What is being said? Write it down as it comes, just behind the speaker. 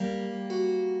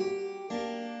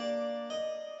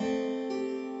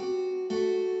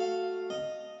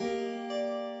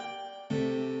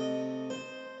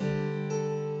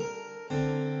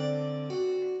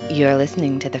You're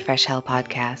listening to the Fresh Hell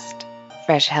podcast.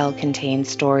 Fresh Hell contains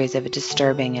stories of a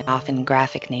disturbing and often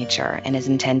graphic nature and is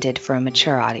intended for a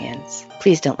mature audience.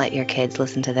 Please don't let your kids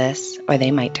listen to this, or they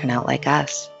might turn out like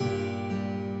us.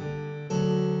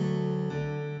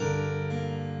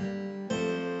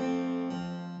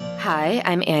 Hi,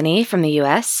 I'm Annie from the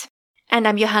US. And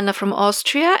I'm Johanna from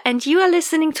Austria, and you are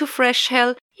listening to Fresh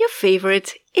Hell, your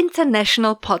favorite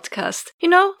international podcast. You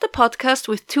know, the podcast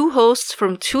with two hosts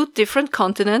from two different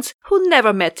continents who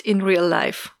never met in real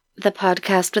life. The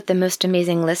podcast with the most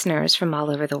amazing listeners from all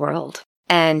over the world.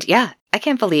 And yeah, I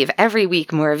can't believe every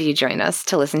week more of you join us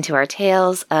to listen to our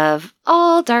tales of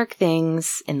all dark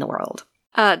things in the world.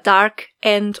 Dark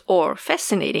and or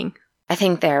fascinating. I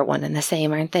think they're one and the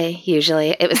same, aren't they?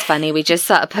 Usually. It was funny. We just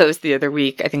saw a post the other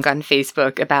week, I think on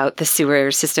Facebook, about the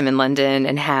sewer system in London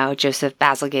and how Joseph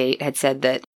Bazalgette had said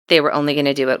that they were only going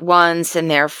to do it once,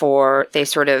 and therefore they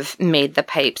sort of made the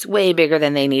pipes way bigger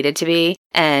than they needed to be.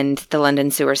 And the London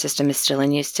sewer system is still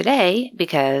in use today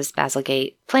because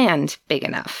Bazalgette planned big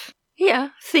enough. Yeah,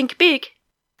 think big.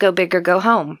 Go big or go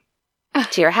home.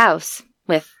 To your house.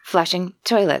 With flushing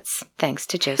toilets, thanks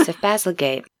to Joseph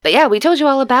Bazalgette. But yeah, we told you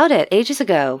all about it ages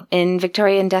ago in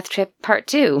Victorian Death Trip Part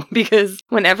 2, because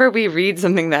whenever we read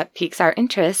something that piques our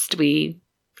interest, we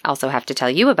also have to tell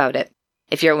you about it.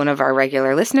 If you're one of our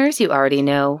regular listeners, you already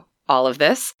know all of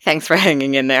this. Thanks for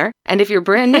hanging in there. And if you're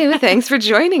brand new, thanks for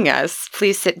joining us.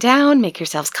 Please sit down, make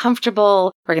yourselves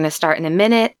comfortable. We're going to start in a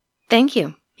minute. Thank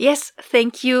you. Yes,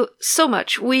 thank you so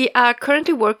much. We are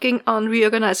currently working on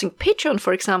reorganizing Patreon,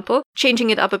 for example, changing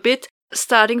it up a bit.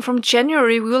 Starting from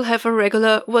January, we will have a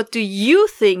regular What Do You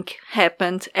Think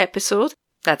Happened episode.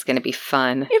 That's going to be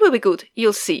fun. It will be good.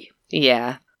 You'll see.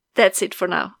 Yeah. That's it for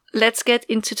now. Let's get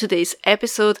into today's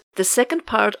episode, the second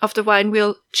part of the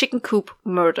Wineville chicken coop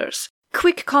murders.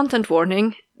 Quick content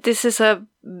warning. This is a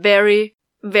very,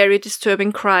 very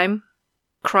disturbing crimes.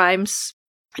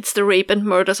 It's the rape and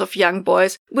murders of young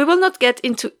boys. We will not get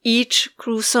into each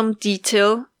gruesome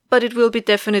detail, but it will be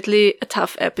definitely a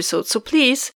tough episode, so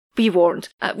please be warned.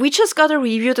 We just got a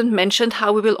reviewed and mentioned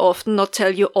how we will often not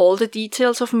tell you all the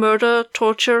details of murder,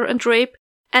 torture, and rape.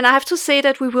 And I have to say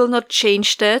that we will not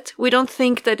change that. We don't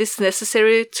think that it's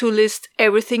necessary to list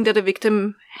everything that a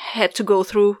victim had to go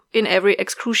through in every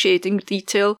excruciating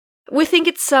detail. We think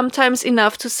it's sometimes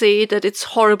enough to say that it's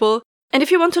horrible. And if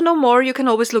you want to know more, you can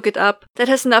always look it up. That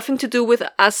has nothing to do with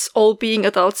us all being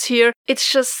adults here.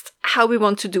 It's just how we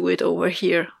want to do it over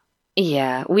here.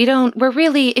 Yeah, we're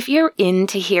really, if you're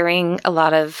into hearing a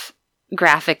lot of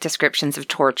graphic descriptions of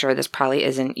torture, this probably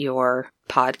isn't your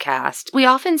podcast. We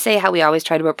often say how we always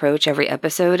try to approach every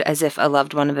episode as if a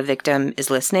loved one of a victim is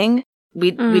listening.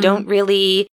 We don't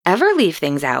really ever leave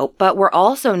things out, but we're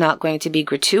also not going to be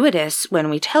gratuitous when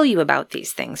we tell you about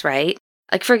these things, right?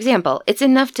 Like, for example, it's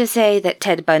enough to say that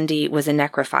Ted Bundy was a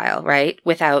necrophile, right?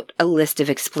 Without a list of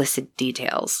explicit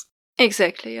details.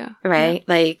 Exactly, yeah. Right?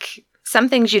 Yeah. Like, some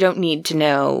things you don't need to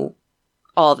know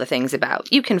all the things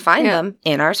about. You can find them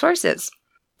in our sources.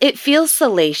 It feels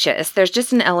salacious. There's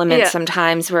just an element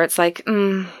sometimes where it's like,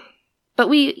 But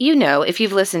if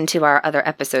you've listened to our other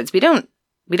episodes, we don't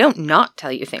not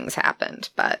tell you things happened,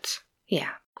 but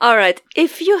yeah. Alright,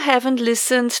 if you haven't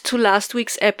listened to last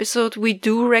week's episode, we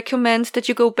do recommend that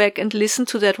you go back and listen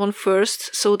to that one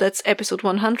first. So that's episode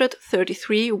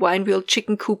 133, Wineville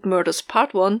Chicken Coop Murders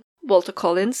Part 1, Walter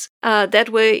Collins. That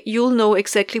way you'll know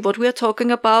exactly what we are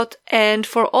talking about. And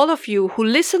for all of you who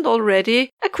listened already,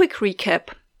 a quick recap.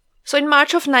 So in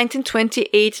March of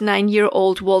 1928,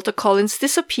 9-year-old Walter Collins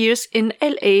disappears in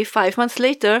LA. 5 months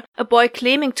later, a boy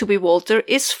claiming to be Walter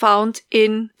is found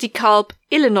in DeKalb,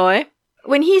 Illinois.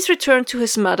 When he is returned to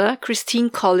his mother, Christine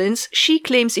Collins, she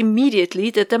claims immediately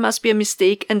that there must be a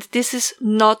mistake and this is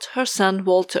not her son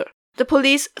Walter. The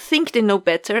police think they know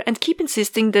better and keep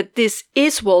insisting that this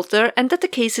is Walter and that the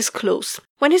case is closed.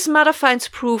 When his mother finds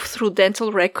proof through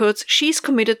dental records, she is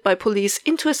committed by police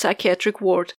into a psychiatric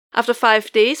ward. After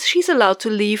 5 days, she's allowed to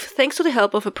leave thanks to the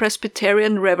help of a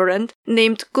Presbyterian reverend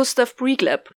named Gustav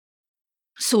Briegleb.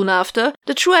 Soon after,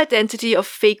 the true identity of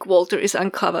fake Walter is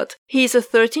uncovered. He is a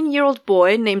 13-year-old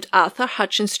boy named Arthur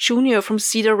Hutchins Jr. from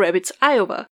Cedar Rapids,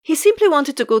 Iowa. He simply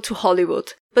wanted to go to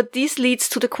Hollywood, but this leads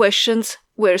to the questions,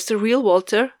 where's the real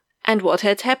Walter and what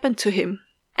had happened to him?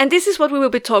 And this is what we will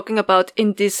be talking about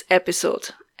in this episode.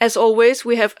 As always,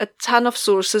 we have a ton of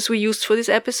sources we used for this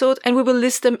episode and we will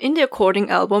list them in the according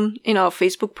album in our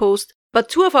Facebook post. But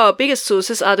two of our biggest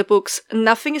sources are the books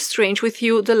Nothing is Strange with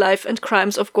You, The Life and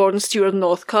Crimes of Gordon Stewart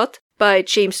Northcott by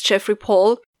James Jeffrey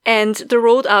Paul and The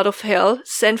Road Out of Hell,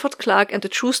 Sanford Clark and the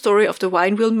True Story of the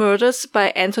Wineville Murders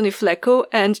by Anthony Flacco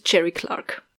and Jerry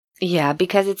Clark. Yeah,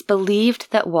 because it's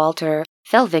believed that Walter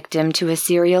fell victim to a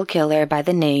serial killer by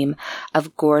the name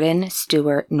of Gordon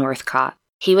Stewart Northcott.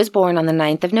 He was born on the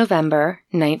 9th of November,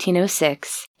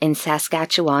 1906, in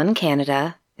Saskatchewan,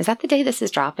 Canada. Is that the day this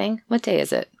is dropping? What day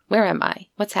is it? Where am I?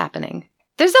 What's happening?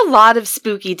 There's a lot of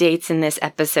spooky dates in this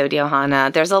episode,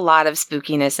 Johanna. There's a lot of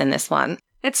spookiness in this one.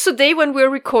 It's the day when we're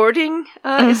recording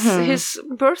is his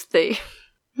birthday.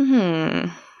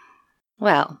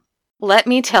 Well, let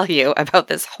me tell you about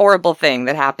this horrible thing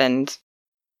that happened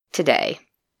today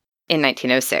in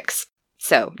 1906.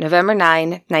 So, November 9,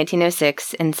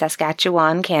 1906, in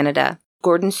Saskatchewan, Canada,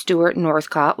 Gordon Stewart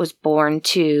Northcott was born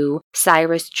to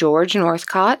Cyrus George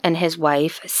Northcott and his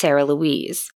wife, Sarah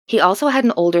Louise. He also had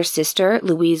an older sister,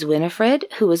 Louise Winifred,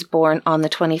 who was born on the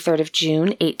 23rd of June,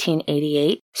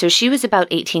 1888. So she was about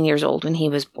 18 years old when he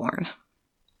was born.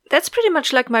 That's pretty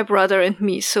much like my brother and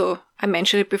me, so I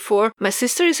mentioned it before. My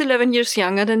sister is 11 years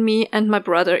younger than me, and my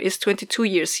brother is 22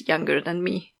 years younger than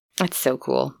me. That's so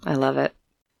cool. I love it.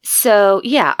 So,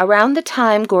 yeah, around the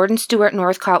time Gordon Stewart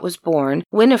Northcott was born,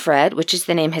 Winifred, which is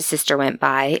the name his sister went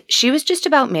by, she was just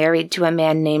about married to a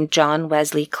man named John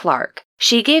Wesley Clark.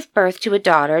 She gave birth to a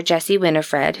daughter, Jessie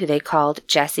Winifred, who they called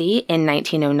Jessie, in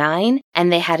 1909,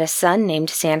 and they had a son named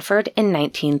Sanford in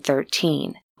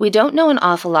 1913. We don't know an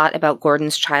awful lot about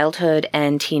Gordon's childhood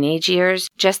and teenage years,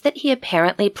 just that he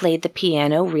apparently played the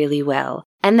piano really well,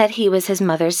 and that he was his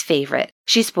mother's favorite.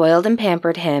 She spoiled and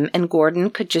pampered him, and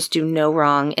Gordon could just do no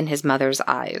wrong in his mother's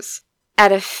eyes.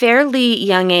 At a fairly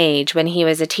young age, when he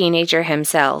was a teenager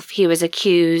himself, he was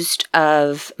accused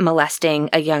of molesting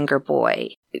a younger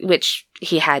boy, which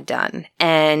he had done.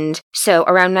 And so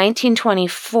around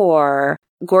 1924,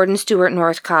 Gordon Stewart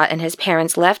Northcott and his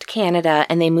parents left Canada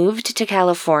and they moved to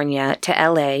California, to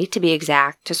LA to be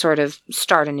exact, to sort of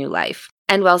start a new life.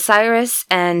 And while Cyrus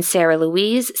and Sarah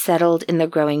Louise settled in the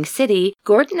growing city,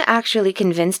 Gordon actually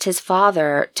convinced his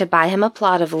father to buy him a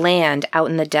plot of land out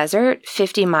in the desert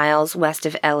 50 miles west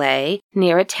of LA,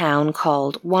 near a town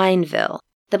called Wineville.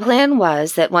 The plan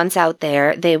was that once out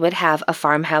there, they would have a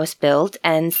farmhouse built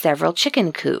and several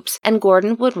chicken coops, and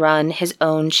Gordon would run his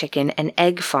own chicken and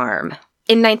egg farm.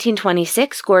 In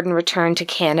 1926, Gordon returned to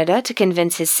Canada to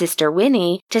convince his sister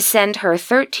Winnie to send her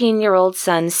 13-year-old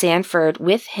son Sanford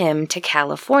with him to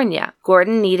California.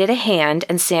 Gordon needed a hand,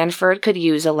 and Sanford could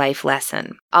use a life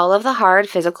lesson. All of the hard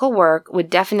physical work would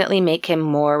definitely make him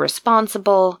more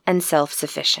responsible and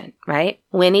self-sufficient, right?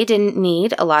 Winnie didn't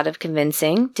need a lot of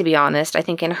convincing, to be honest. I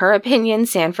think in her opinion,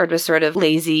 Sanford was sort of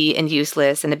lazy and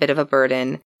useless and a bit of a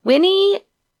burden. Winnie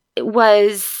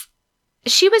was...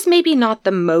 She was maybe not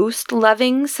the most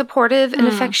loving, supportive, and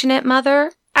affectionate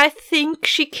mother. I think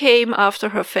she came after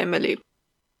her family.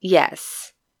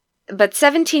 Yes. But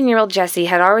 17-year-old Jessie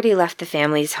had already left the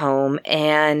family's home,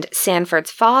 and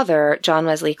Sanford's father, John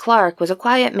Wesley Clark, was a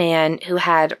quiet man who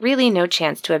had really no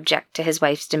chance to object to his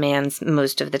wife's demands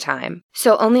most of the time.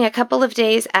 So only a couple of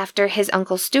days after his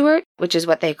Uncle Stuart, which is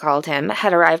what they called him,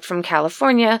 had arrived from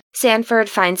California, Sanford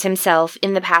finds himself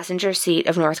in the passenger seat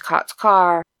of Northcott's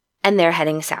car, and they're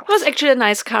heading south. It was actually a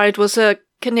nice car. It was a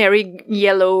canary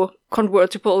yellow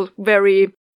convertible,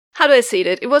 very... How do I say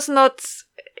that? It was not...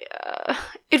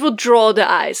 it would draw the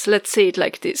eyes, let's say it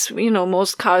like this. You know,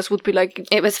 most cars would be like...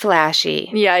 It was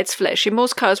flashy. Yeah, it's flashy.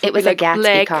 Most cars would be like Gatsby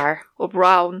black car. Or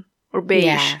brown or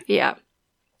beige. Yeah.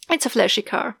 It's a flashy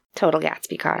car. Total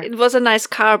Gatsby car. It was a nice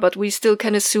car, but we still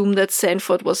can assume that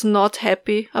Sanford was not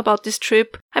happy about this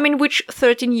trip. I mean, which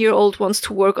 13-year-old wants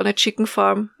to work on a chicken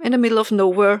farm in the middle of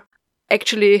nowhere?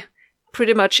 Actually,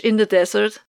 pretty much in the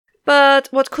desert. But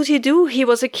what could he do? He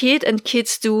was a kid, and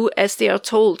kids do as they are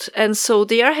told. And so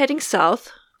they are heading south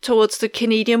towards the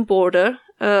Canadian border.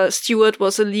 Stewart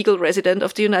was a legal resident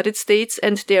of the United States,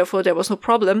 and therefore there was no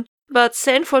problem. But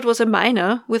Sanford was a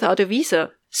minor without a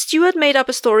visa. Stewart made up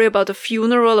a story about a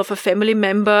funeral of a family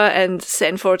member, and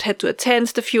Sanford had to attend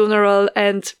the funeral,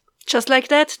 and just like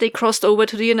that, they crossed over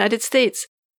to the United States.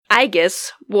 I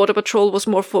guess Border Patrol was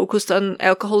more focused on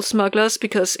alcohol smugglers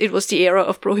because it was the era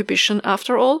of prohibition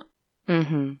after all.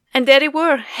 Mm-hmm. And there they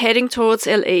were, heading towards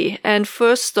LA, and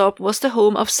first stop was the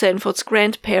home of Sanford's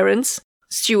grandparents,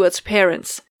 Stewart's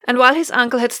parents. And while his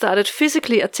uncle had started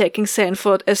physically attacking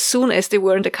Sanford as soon as they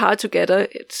were in the car together,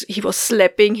 he was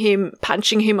slapping him,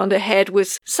 punching him on the head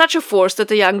with such a force that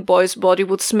the young boy's body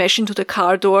would smash into the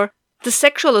car door. The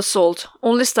sexual assault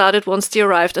only started once they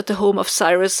arrived at the home of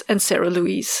Cyrus and Sarah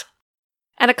Louise.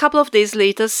 And a couple of days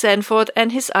later, Sanford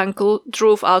and his uncle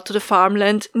drove out to the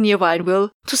farmland near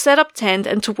Wineville to set up tent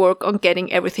and to work on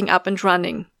getting everything up and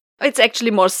running. It's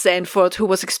actually more Sanford who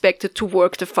was expected to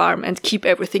work the farm and keep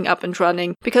everything up and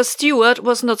running, because Stewart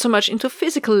was not so much into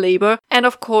physical labor, and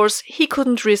of course, he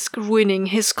couldn't risk ruining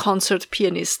his concert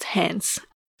pianist hands.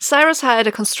 Cyrus hired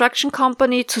a construction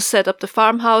company to set up the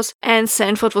farmhouse, and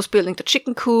Sanford was building the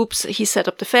chicken coops, he set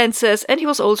up the fences, and he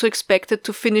was also expected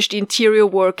to finish the interior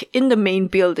work in the main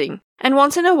building. And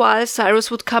once in a while, Cyrus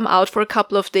would come out for a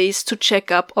couple of days to check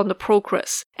up on the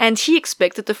progress, and he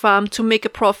expected the farm to make a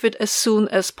profit as soon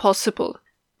as possible.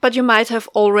 But you might have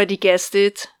already guessed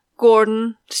it,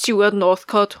 Gordon Stewart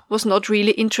Northcott was not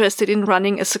really interested in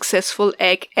running a successful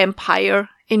egg empire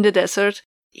in the desert.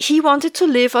 He wanted to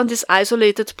live on this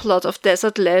isolated plot of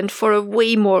desert land for a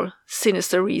way more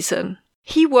sinister reason.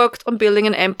 He worked on building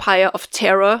an empire of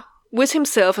terror, with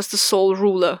himself as the sole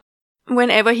ruler.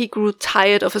 Whenever he grew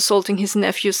tired of assaulting his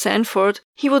nephew Sanford,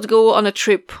 he would go on a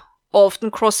trip, often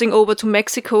crossing over to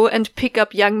Mexico and pick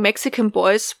up young Mexican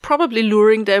boys, probably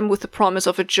luring them with the promise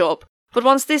of a job. But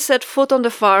once they set foot on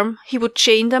the farm, he would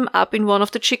chain them up in one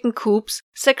of the chicken coops,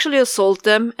 sexually assault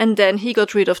them, and then he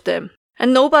got rid of them.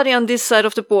 And nobody on this side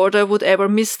of the border would ever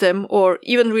miss them or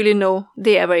even really know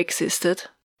they ever existed.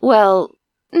 Well,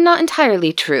 not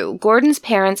entirely true. Gordon's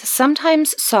parents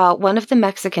sometimes saw one of the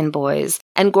Mexican boys,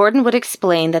 and Gordon would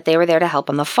explain that they were there to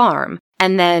help on the farm.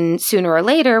 And then, sooner or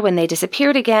later, when they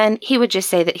disappeared again, he would just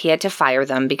say that he had to fire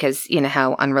them because, you know,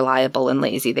 how unreliable and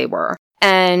lazy they were.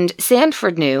 And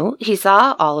Sanford knew. He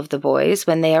saw all of the boys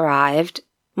when they arrived,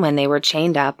 when they were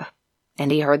chained up,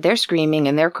 and he heard their screaming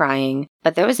and their crying,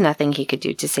 but there was nothing he could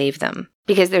do to save them.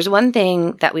 Because there's one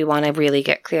thing that we want to really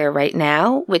get clear right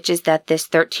now, which is that this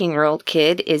 13-year-old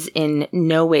kid is in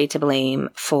no way to blame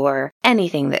for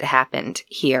anything that happened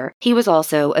here. He was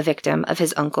also a victim of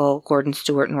his uncle, Gordon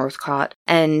Stewart Northcott.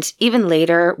 And even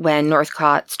later, when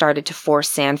Northcott started to force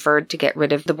Sanford to get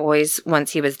rid of the boys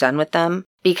once he was done with them,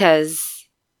 because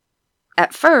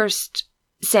at first,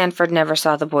 Sanford never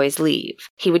saw the boys leave.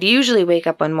 He would usually wake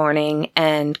up one morning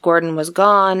and Gordon was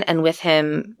gone, and with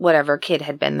him, whatever kid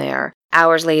had been there.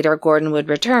 Hours later, Gordon would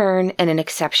return in an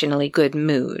exceptionally good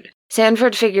mood.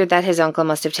 Sanford figured that his uncle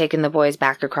must have taken the boys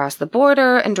back across the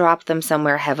border and dropped them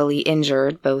somewhere heavily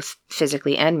injured, both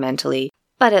physically and mentally,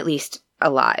 but at least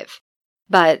alive.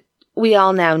 But we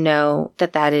all now know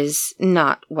that that is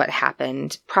not what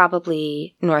happened.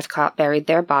 Probably Northcott buried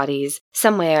their bodies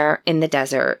somewhere in the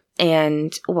desert.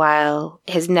 And while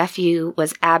his nephew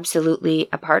was absolutely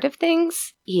a part of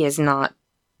things, he is not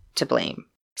to blame.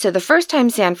 So the first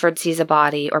time Sanford sees a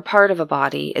body or part of a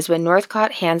body is when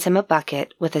Northcott hands him a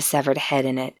bucket with a severed head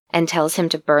in it and tells him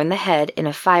to burn the head in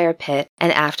a fire pit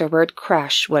and afterward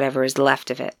crush whatever is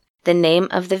left of it. The name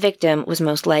of the victim was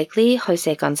most likely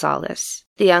Jose Gonzalez.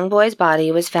 The young boy's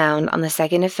body was found on the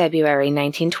 2nd of February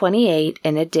 1928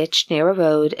 in a ditch near a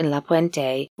road in La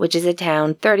Puente, which is a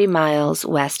town 30 miles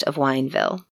west of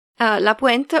Wineville. La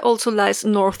Puente also lies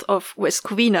north of West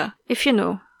Covina. If you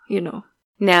know, you know.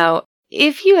 Now,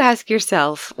 if you ask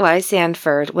yourself why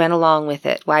Sanford went along with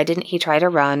it, why didn't he try to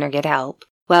run or get help?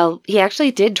 Well, he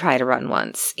actually did try to run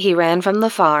once. He ran from the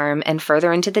farm and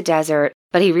further into the desert,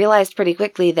 but he realized pretty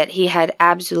quickly that he had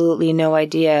absolutely no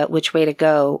idea which way to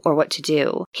go or what to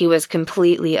do. He was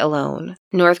completely alone.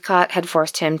 Northcott had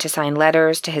forced him to sign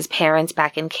letters to his parents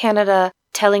back in Canada,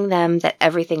 telling them that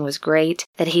everything was great,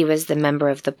 that he was the member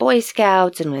of the Boy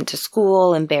Scouts and went to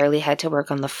school and barely had to work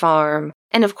on the farm.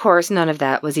 And of course, none of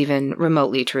that was even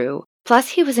remotely true. Plus,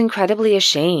 he was incredibly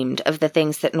ashamed of the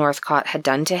things that Northcott had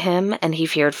done to him, and he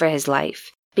feared for his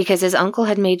life, because his uncle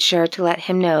had made sure to let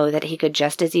him know that he could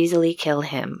just as easily kill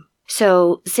him.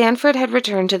 So, Sanford had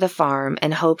returned to the farm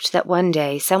and hoped that one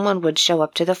day someone would show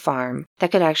up to the farm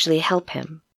that could actually help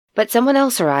him. But someone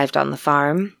else arrived on the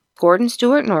farm. Gordon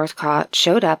Stewart Northcott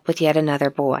showed up with yet another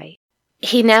boy.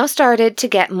 He now started to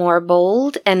get more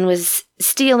bold and was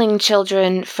stealing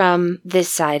children from this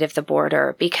side of the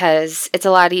border because it's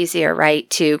a lot easier, right,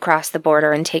 to cross the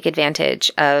border and take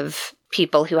advantage of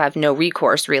people who have no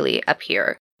recourse really up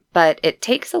here. But it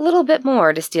takes a little bit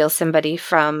more to steal somebody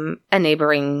from a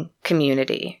neighboring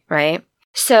community, right?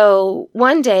 So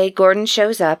one day, Gordon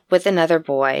shows up with another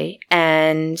boy,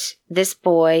 and this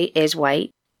boy is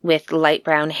white with light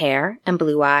brown hair and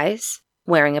blue eyes,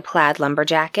 wearing a plaid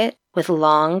lumberjacket with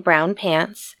long brown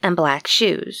pants and black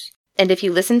shoes. And if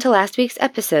you listened to last week's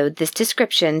episode, this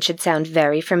description should sound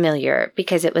very familiar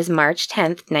because it was March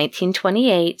 10th,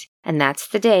 1928, and that's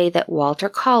the day that Walter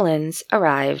Collins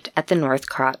arrived at the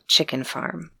Northcott chicken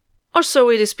farm. Or so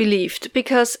it is believed,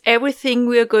 because everything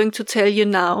we are going to tell you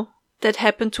now that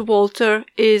happened to Walter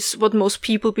is what most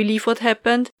people believe what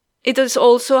happened. It is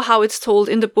also how it's told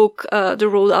in the book The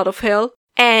Road Out of Hell.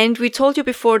 And we told you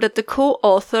before that the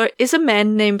co-author is a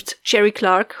man named Jerry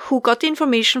Clark, who got the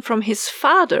information from his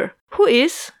father, who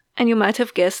is, and you might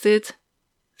have guessed it,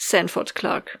 Sanford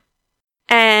Clark.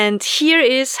 And here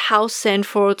is how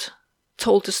Sanford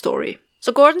told the story.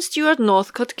 So Gordon Stewart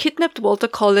Northcott kidnapped Walter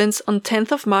Collins on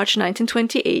 10th of March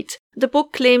 1928. The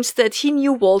book claims that he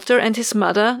knew Walter and his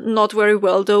mother, not very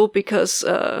well though, because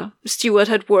Stewart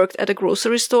had worked at a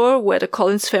grocery store where the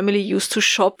Collins family used to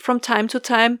shop from time to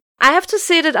time. I have to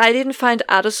say that I didn't find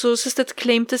other sources that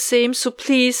claimed the same, so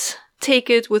please take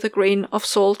it with a grain of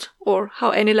salt, or how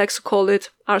Annie likes to call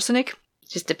it, arsenic.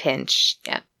 Just a pinch,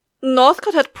 yeah.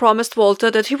 Northcott had promised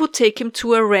Walter that he would take him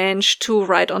to a ranch to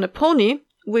ride on a pony,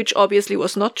 which obviously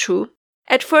was not true.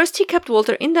 At first he kept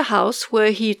Walter in the house, where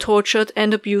he tortured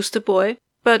and abused the boy,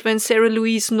 but when Sarah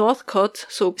Louise Northcott,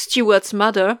 so Stewart's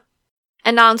mother,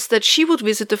 announced that she would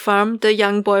visit the farm, the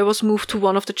young boy was moved to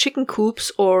one of the chicken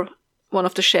coops, or one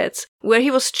of the sheds, where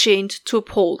he was chained to a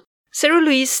pole. Sarah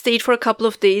Louise stayed for a couple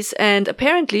of days, and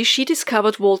apparently she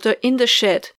discovered Walter in the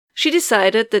shed. She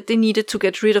decided that they needed to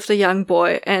get rid of the young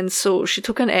boy, and so she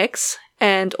took an axe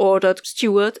and ordered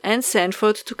Stewart and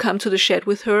Sanford to come to the shed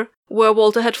with her, where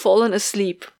Walter had fallen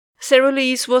asleep. Sarah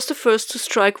Louise was the first to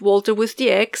strike Walter with the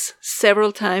axe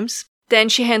several times. Then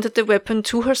she handed the weapon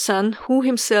to her son, who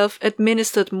himself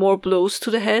administered more blows to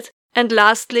the head. And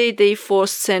lastly, they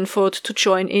forced Sanford to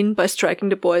join in by striking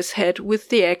the boy's head with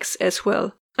the axe as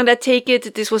well. And I take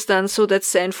it this was done so that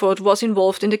Sanford was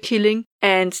involved in the killing,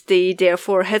 and they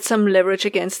therefore had some leverage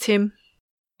against him.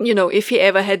 You know, if he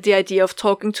ever had the idea of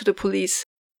talking to the police.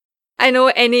 I know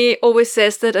Annie always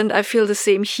says that, and I feel the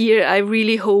same here. I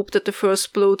really hope that the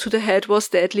first blow to the head was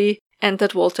deadly, and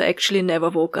that Walter actually never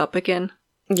woke up again.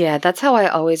 Yeah, that's how I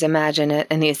always imagine it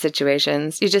in these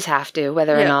situations. You just have to,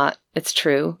 whether or not it's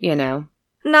true, you know.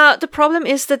 Now, the problem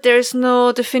is that there is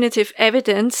no definitive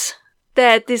evidence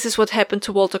that this is what happened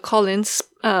to Walter Collins.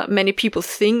 Many people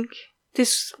think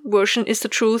this version is the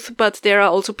truth, but there are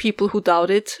also people who doubt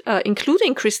it,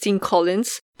 including Christine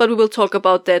Collins, but we will talk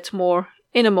about that more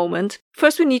in a moment.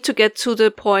 First, we need to get to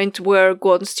the point where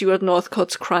Gordon Stewart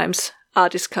Northcott's crimes are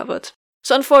discovered.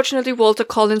 So unfortunately, Walter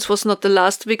Collins was not the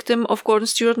last victim of Gordon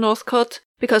Stewart Northcott,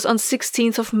 because on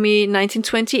 16th of May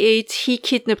 1928, he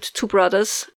kidnapped two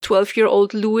brothers,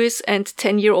 12-year-old Lewis and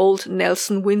 10-year-old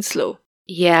Nelson Winslow.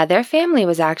 Yeah, their family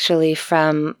was actually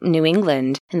from New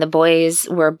England, and the boys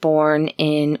were born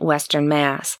in Western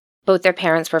Mass. Both their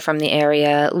parents were from the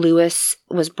area. Lewis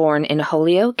was born in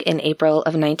Holyoke in April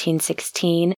of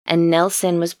 1916, and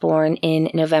Nelson was born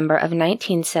in November of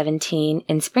 1917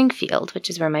 in Springfield, which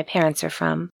is where my parents are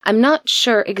from. I'm not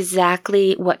sure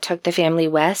exactly what took the family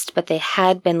west, but they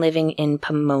had been living in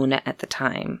Pomona at the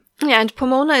time. Yeah, and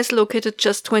Pomona is located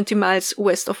just 20 miles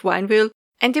west of Wineville,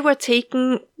 and they were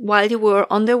taken while they were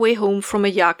on their way home from a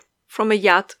yacht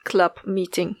club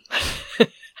meeting.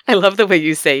 I love the way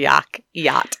you say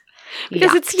yacht.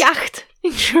 Because it's Yacht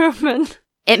in German.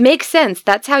 It makes sense.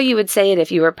 That's how you would say it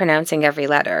if you were pronouncing every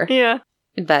letter. Yeah.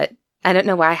 But I don't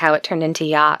know how it turned into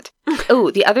yacht.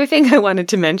 Oh, the other thing I wanted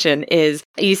to mention is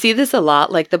you see this a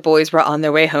lot, like the boys were on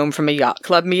their way home from a yacht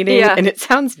club meeting, and it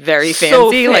sounds very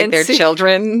fancy, like they're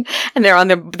children, and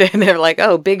they're like,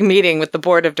 oh, big meeting with the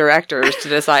board of directors to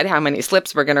decide how many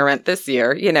slips we're going to rent this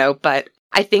year, you know, but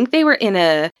I think they were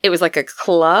it was like a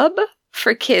club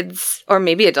for kids, or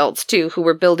maybe adults too, who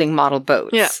were building model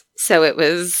boats. Yeah. So it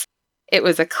was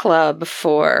a club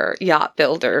for yacht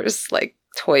builders, like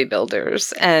toy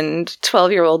builders. And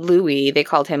 12-year-old Louis, they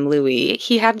called him Louis,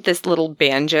 he had this little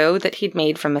banjo that he'd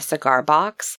made from a cigar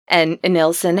box. And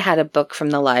Nelson had a book from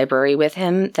the library with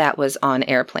him that was on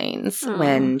airplanes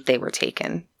when they were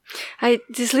taken.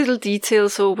 These little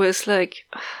details always like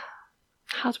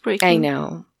heartbreaking. I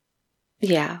know.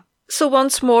 Yeah. So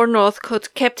once more,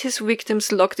 Northcott kept his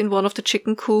victims locked in one of the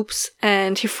chicken coops,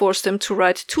 and he forced them to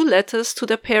write 2 letters to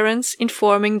their parents,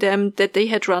 informing them that they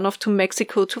had run off to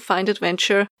Mexico to find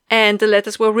adventure, and the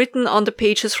letters were written on the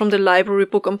pages from the library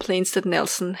book on planes that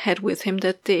Nelson had with him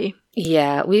that day.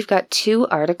 Yeah, we've got 2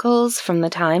 articles from the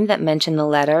time that mention the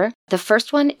letter. The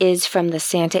first one is from the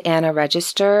Santa Ana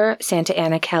Register, Santa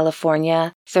Ana,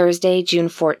 California, Thursday, June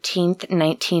 14th,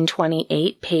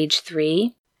 1928, page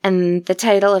 3. And the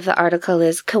title of the article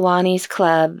is Kiwanis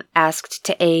Club Asked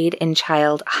to Aid in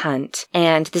Child Hunt.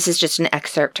 And this is just an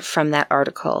excerpt from that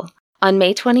article. On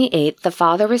May 28th, the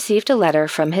father received a letter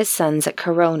from his sons at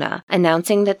Corona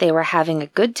announcing that they were having a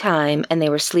good time and they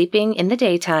were sleeping in the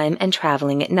daytime and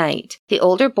traveling at night. The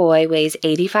older boy weighs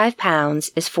 85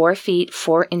 pounds, is 4 feet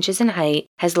 4 inches in height,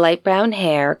 has light brown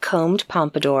hair, combed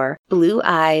pompadour, blue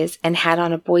eyes, and had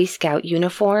on a Boy Scout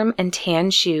uniform and tan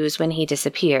shoes when he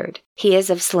disappeared. He is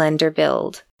of slender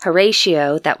build.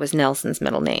 Horatio, that was Nelson's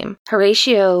middle name.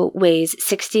 Horatio weighs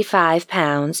 65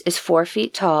 pounds, is 4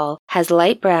 feet tall, has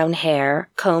light brown hair,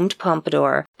 combed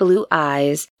pompadour, blue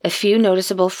eyes, a few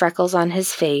noticeable freckles on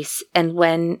his face, and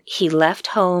when he left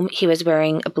home, he was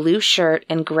wearing a blue shirt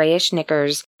and grayish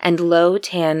knickers and low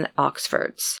tan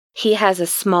Oxfords. He has a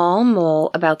small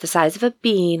mole about the size of a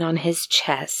bean on his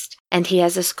chest, and he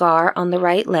has a scar on the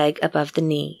right leg above the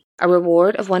knee. A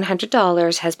reward of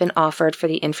 $100 has been offered for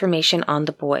the information on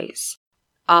the boys.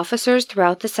 Officers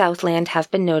throughout the Southland have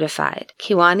been notified.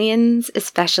 Kiwanians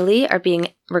especially are being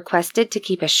requested to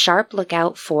keep a sharp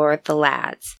lookout for the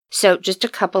lads. So just a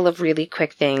couple of really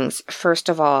quick things. First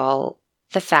of all,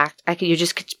 the fact, you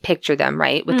just could picture them,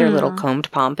 right? With their little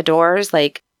combed pompadours.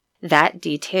 Like, that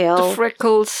detail. The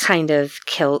freckles. Kind of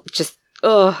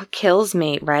kills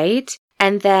me, right?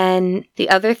 And then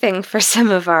the other thing for some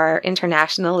of our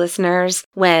international listeners,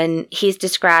 when he's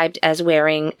described as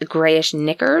wearing grayish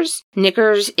knickers,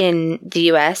 knickers in the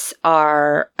U.S.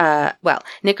 are,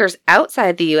 knickers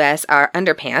outside the U.S. are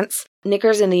underpants.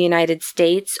 Knickers in the United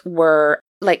States were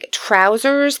like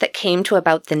trousers that came to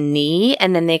about the knee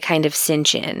and then they kind of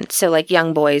cinch in. So like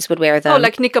young boys would wear them. Oh,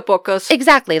 like knickerbockers.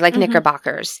 Exactly, like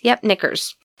knickerbockers. Yep,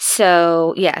 knickers.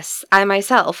 So, yes, I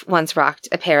myself once rocked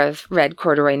a pair of red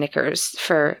corduroy knickers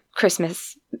for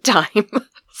Christmas time.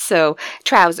 So,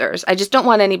 trousers. I just don't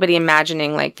want anybody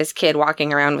imagining, like, this kid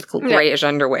walking around with grayish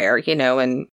underwear,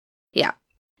 and, yeah.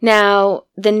 Now,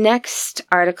 the next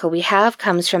article we have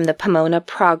comes from the Pomona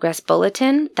Progress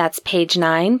Bulletin. That's page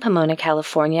 9, Pomona,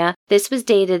 California. This was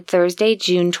dated Thursday,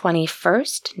 June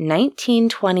 21st,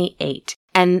 1928.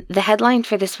 And the headline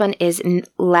for this one is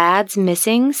Lads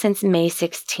Missing Since May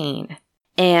 16.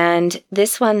 And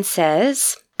this one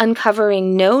says,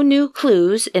 uncovering no new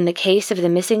clues in the case of the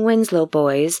missing Winslow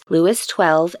boys, Lewis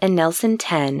 12 and Nelson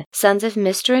 10, sons of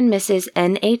Mr. and Mrs.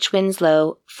 N.H.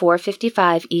 Winslow,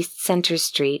 455 East Center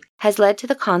Street, has led to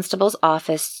the constable's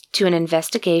office to an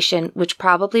investigation which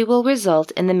probably will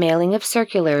result in the mailing of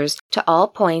circulars to all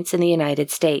points in the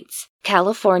United States.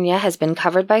 California has been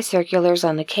covered by circulars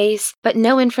on the case, but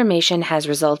no information has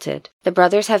resulted. The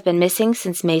brothers have been missing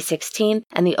since May 16th,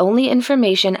 and the only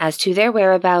information as to their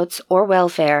whereabouts or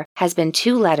welfare has been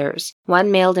 2 letters,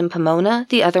 one mailed in Pomona,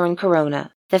 the other in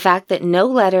Corona. The fact that no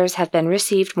letters have been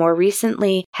received more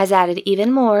recently has added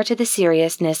even more to the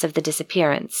seriousness of the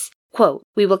disappearance. Quote,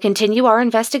 we will continue our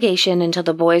investigation until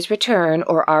the boys return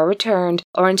or are returned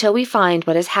or until we find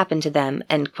what has happened to them,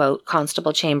 end quote,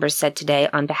 Constable Chambers said today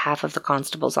on behalf of the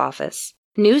constable's office.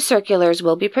 New circulars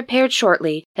will be prepared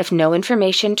shortly if no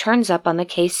information turns up on the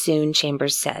case soon,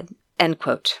 Chambers said, end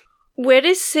quote. Where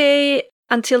they say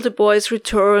until the boys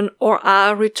return or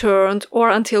are returned or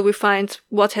until we find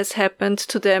what has happened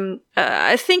to them,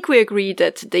 I think we agree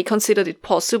that they considered it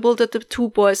possible that the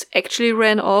 2 boys actually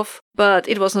ran off, but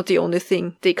it was not the only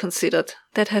thing they considered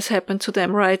that has happened to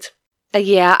them, right?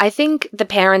 Yeah, I think the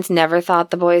parents never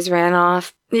thought the boys ran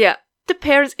off. Yeah. The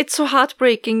parents, it's so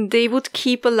heartbreaking. They would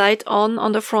keep a light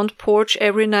on the front porch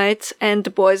every night, and the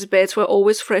boys' beds were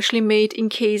always freshly made in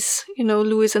case,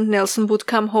 Lewis and Nelson would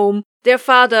come home. Their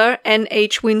father,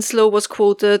 N.H. Winslow, was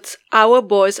quoted, our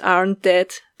boys aren't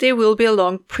dead. They will be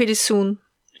along pretty soon.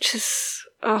 Which is,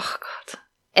 oh God.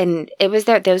 And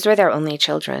those were their only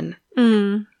children.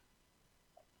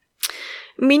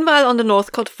 Meanwhile, on the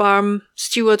Northcott farm,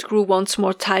 Stewart grew once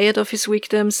more tired of his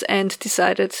victims and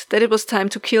decided that it was time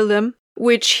to kill them,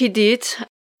 which he did.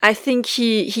 I think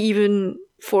he even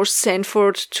forced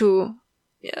Sanford to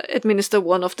administer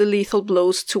one of the lethal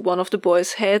blows to one of the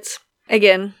boys' heads.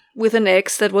 Again, with an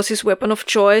axe that was his weapon of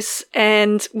choice,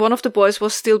 and one of the boys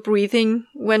was still breathing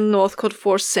when Northcott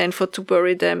forced Sanford to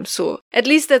bury them. So at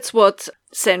least that's what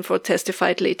Sanford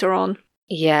testified later on.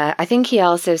 Yeah, I think he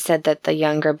also said that the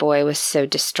younger boy was so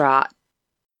distraught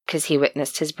because he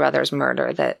witnessed his brother's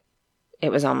murder that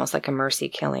it was almost like a mercy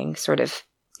killing, sort of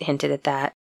hinted at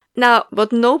that. Now,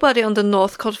 what nobody on the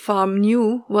Northcott farm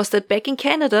knew was that back in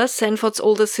Canada, Sanford's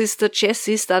older sister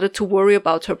Jessie started to worry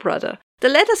about her brother. The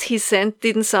letters he sent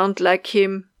didn't sound like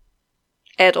him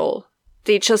at all.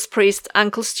 They just praised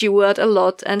Uncle Stewart a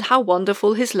lot and how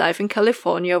wonderful his life in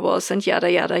California was and yada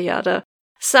yada yada.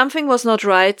 Something was not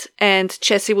right, and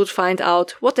Jessie would find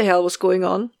out what the hell was going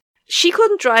on. She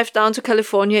couldn't drive down to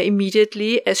California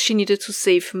immediately as she needed to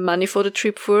save money for the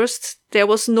trip first. There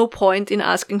was no point in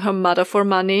asking her mother for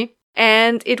money.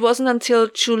 And it wasn't until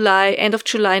end of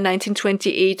July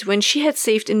 1928, when she had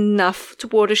saved enough to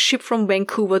board a ship from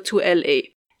Vancouver to LA.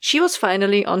 She was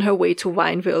finally on her way to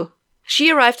Wineville.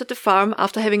 She arrived at the farm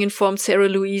after having informed Sarah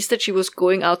Louise that she was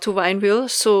going out to Wineville,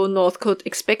 so Northcott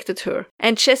expected her.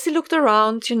 And Jessie looked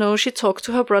around, she talked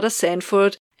to her brother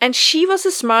Sanford, and she was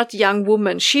a smart young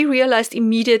woman. She realized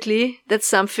immediately that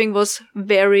something was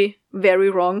very, very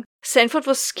wrong. Sanford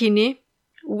was skinny.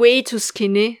 Way too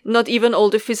skinny. Not even all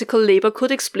the physical labor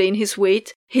could explain his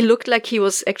weight. He looked like he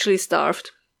was actually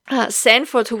starved.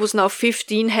 Sanford, who was now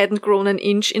 15, hadn't grown an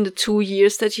inch in the 2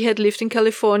 years that he had lived in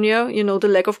California. The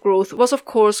lack of growth was of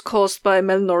course caused by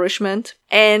malnourishment.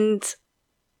 And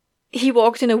he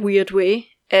walked in a weird way,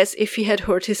 as if he had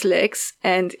hurt his legs.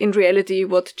 And in reality,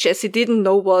 what Jessie didn't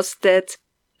know was that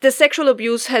the sexual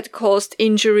abuse had caused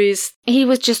injuries. He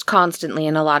was just constantly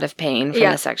in a lot of pain from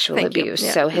the sexual abuse.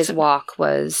 Yeah, so his walk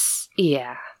was,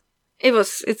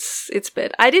 It's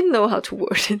bad. I didn't know how to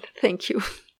word it. Thank you.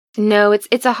 No, it's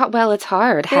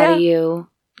hard. How do you.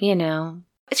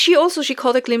 She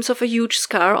caught a glimpse of a huge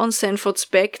scar on Sanford's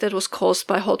back that was caused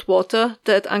by hot water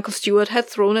that Uncle Stewart had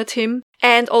thrown at him.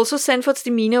 And also Sanford's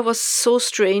demeanor was so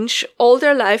strange. All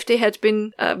their life they had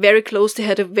been very close, they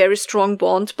had a very strong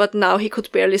bond, but now he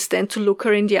could barely stand to look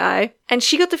her in the eye. And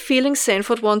she got the feeling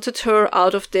Sanford wanted her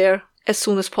out of there as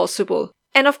soon as possible.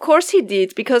 And of course he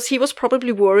did, because he was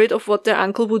probably worried of what their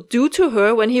uncle would do to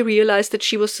her when he realized that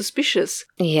she was suspicious.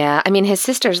 Yeah, I mean, his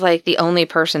sister's like the only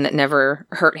person that never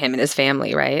hurt him in his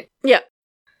family, right? Yeah.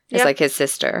 It's like his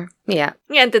sister. Yeah.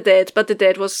 Yeah, and the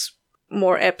dad was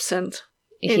more absent.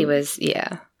 He was,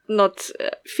 Not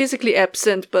physically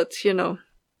absent, but,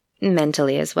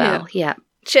 mentally as well, yeah.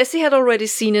 Jessie had already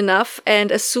seen enough,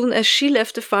 and as soon as she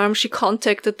left the farm, she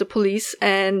contacted the police,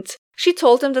 and she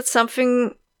told them that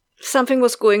something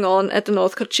was going on at the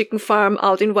Northcott chicken farm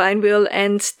out in Wineville,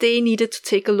 and they needed to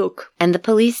take a look. And the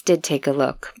police did take a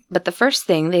look. But the first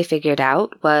thing they figured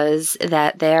out was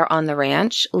that there on the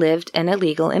ranch lived an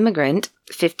illegal immigrant,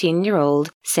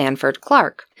 15-year-old Sanford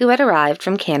Clark, who had arrived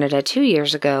from Canada 2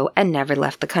 years ago and never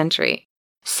left the country.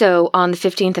 So, on the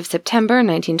 15th of September,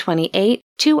 1928,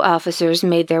 2 officers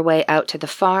made their way out to the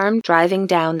farm, driving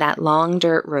down that long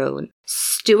dirt road.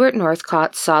 Stewart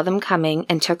Northcott saw them coming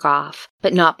and took off,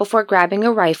 but not before grabbing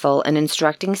a rifle and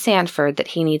instructing Sanford that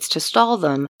he needs to stall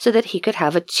them so that he could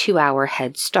have a 2-hour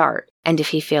head start. And if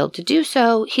he failed to do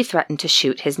so, he threatened to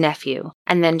shoot his nephew.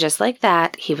 And then just like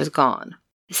that, he was gone.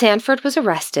 Sanford was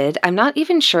arrested. I'm not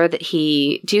even sure that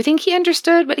do you think he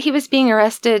understood what he was being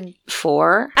arrested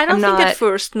for? I don't think at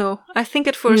first, no. I think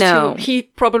at first he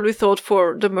probably thought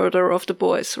for the murder of the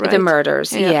boys, right? The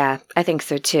murders, yeah, I think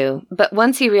so too. But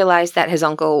once he realized that his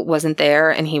uncle wasn't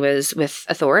there and he was with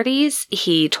authorities,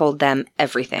 he told them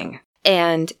everything.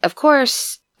 And of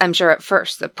course, I'm sure at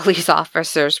first the police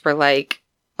officers were like,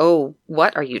 oh,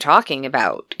 what are you talking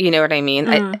about? You know what I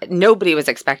mean? Nobody was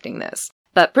expecting this.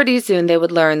 But pretty soon they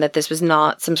would learn that this was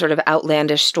not some sort of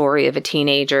outlandish story of a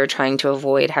teenager trying to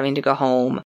avoid having to go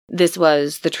home. This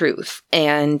was the truth,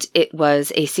 and it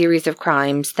was a series of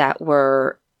crimes that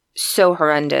were so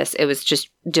horrendous, it was just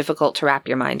difficult to wrap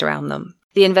your mind around them.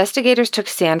 The investigators took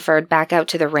Sanford back out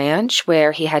to the ranch,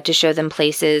 where he had to show them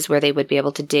places where they would be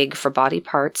able to dig for body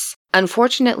parts.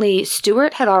 Unfortunately,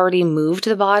 Stewart had already moved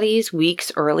the bodies weeks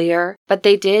earlier, but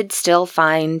they did still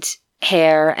find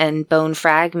hair and bone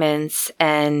fragments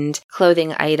and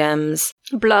clothing items.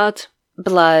 Blood,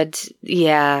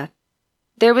 yeah.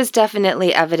 There was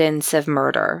definitely evidence of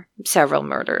murder, several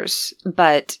murders,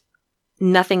 but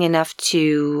nothing enough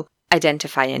to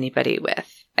identify anybody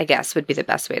with, I guess would be the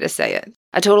best way to say it.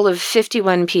 A total of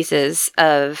 51 pieces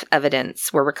of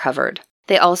evidence were recovered.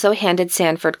 They also handed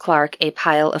Sanford Clark a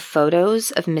pile of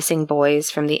photos of missing boys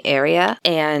from the area,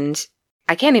 and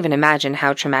I can't even imagine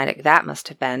how traumatic that must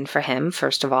have been for him,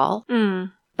 first of all.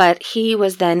 But he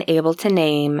was then able to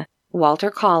name Walter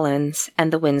Collins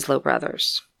and the Winslow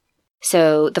brothers.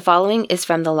 So the following is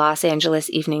from the Los Angeles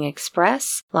Evening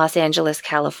Express, Los Angeles,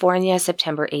 California,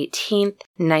 September 18th,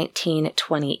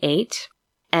 1928.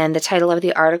 And the title of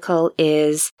the article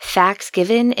is Facts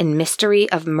Given in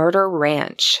Mystery of Murder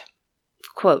Ranch.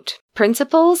 Quote,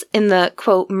 principals in the,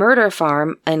 quote, murder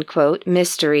farm, unquote,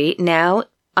 mystery now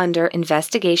under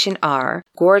investigation are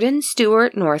Gordon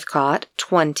Stewart Northcott,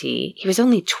 20. He was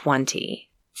only 20.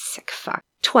 Sick fuck.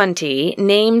 20,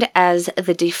 named as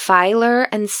the defiler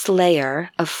and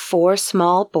slayer of 4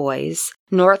 small boys.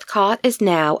 Northcott is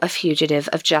now a fugitive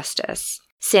of justice.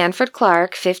 Sanford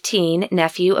Clark, 15,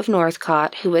 nephew of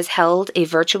Northcott, who was held a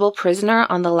virtual prisoner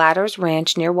on the latter's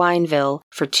ranch near Wineville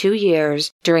for 2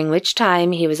 years, during which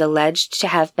time he was alleged to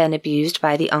have been abused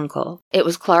by the uncle. It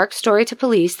was Clark's story to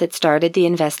police that started the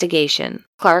investigation.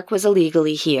 Clark was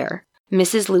illegally here.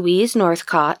 Mrs. Louise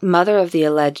Northcott, mother of the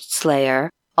alleged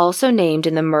slayer, also named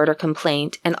in the murder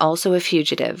complaint and also a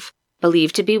fugitive,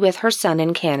 believed to be with her son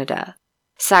in Canada.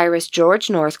 Cyrus George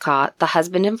Northcott, the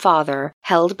husband and father,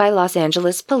 held by Los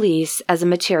Angeles police as a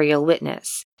material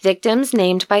witness. Victims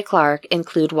named by Clark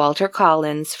include Walter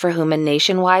Collins, for whom a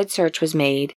nationwide search was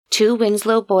made, 2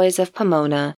 Winslow boys of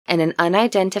Pomona, and an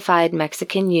unidentified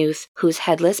Mexican youth whose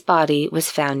headless body was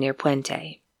found near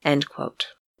Puente. End quote.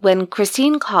 When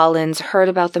Christine Collins heard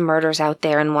about the murders out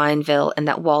there in Wineville and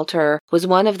that Walter was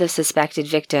one of the suspected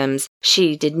victims,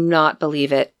 she did not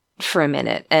believe it for a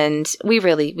minute. And we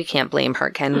can't blame her,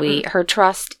 can we? Her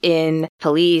trust in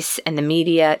police and the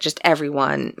media, just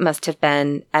everyone, must have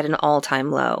been at an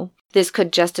all-time low. This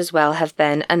could just as well have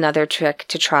been another trick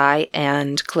to try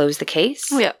and close the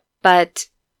case. Yeah. But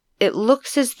it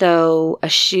looks as though a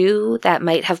shoe that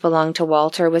might have belonged to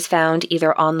Walter was found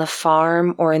either on the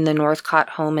farm or in the Northcott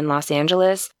home in Los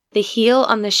Angeles. The heel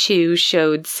on the shoe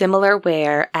showed similar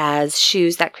wear as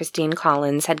shoes that Christine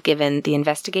Collins had given the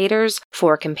investigators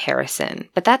for comparison.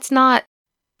 But that's not...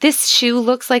 This shoe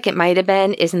looks like it might have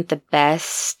been, isn't the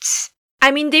best.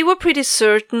 I mean, they were pretty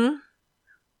certain,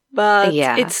 but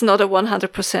yeah. It's not a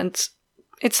 100%...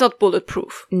 It's not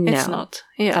bulletproof. No, it's not.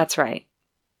 Yeah. That's right.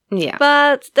 Yeah.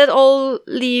 But that all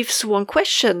leaves one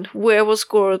question. Where was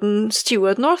Gordon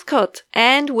Stewart Northcott?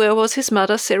 And where was his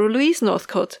mother, Sarah Louise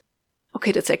Northcott?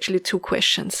 Okay, that's actually 2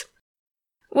 questions.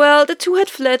 Well, the 2 had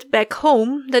fled back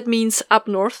home, that means up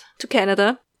north, to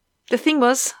Canada. The thing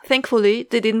was, thankfully,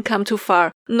 they didn't come too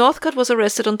far. Northcott was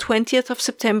arrested on 20th of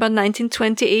September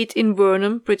 1928 in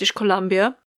Vernon, British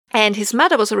Columbia, and his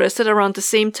mother was arrested around the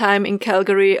same time in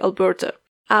Calgary, Alberta.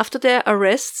 After their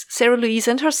arrests, Sarah Louise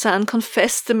and her son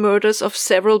confessed the murders of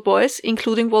several boys,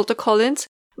 including Walter Collins,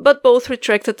 but both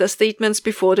retracted their statements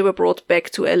before they were brought back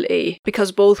to LA,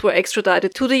 because both were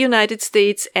extradited to the United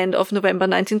States end of November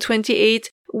 1928,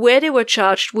 where they were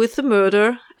charged with the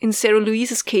murder. In Sarah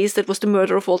Louise's case, that was the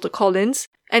murder of Walter Collins,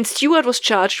 and Stewart was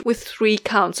charged with 3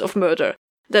 counts of murder.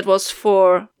 That was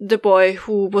for the boy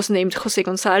who was named Jose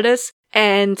Gonzalez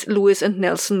and Lewis and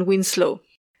Nelson Winslow.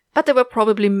 But there were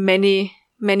probably many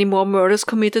more murders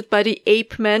committed by the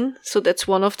Ape Man, so that's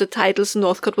one of the titles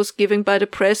Northcott was given by the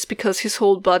press because his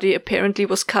whole body apparently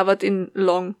was covered in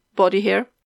long body hair.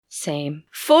 Same.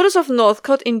 Photos of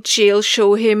Northcott in jail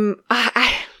show him...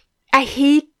 I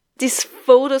hate these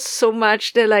photos so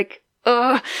much. They're like,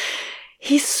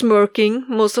 he's smirking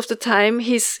most of the time.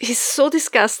 He's so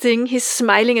disgusting. He's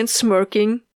smiling and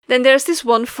smirking. Then there's this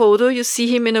one photo. You see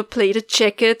him in a pleated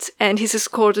jacket and he's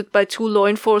escorted by 2 law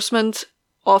enforcement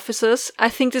officers. I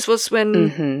think this was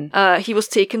when he was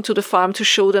taken to the farm to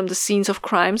show them the scenes of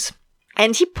crimes.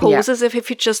 And he poses as if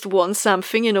he just won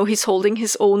something. You know, he's holding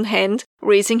his own hand,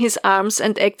 raising his arms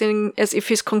and acting as if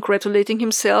he's congratulating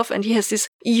himself. And he has this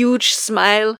huge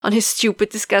smile on his stupid,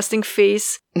 disgusting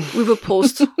face. We will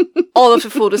post all of the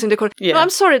photos in the court. Yeah. No, I'm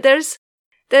sorry. There's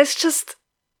just...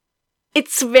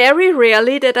 It's very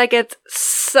rarely that I get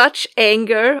such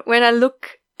anger when I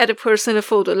look at a person in a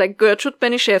photo. Like Gertrude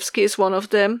Beniszewski is one of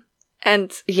them.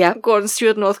 And Gordon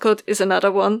Stewart Northcott is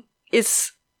another one.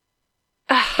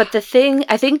 But I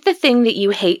think the thing that you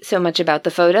hate so much about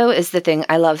the photo is the thing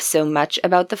I love so much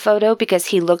about the photo, because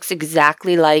he looks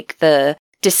exactly like the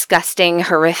disgusting,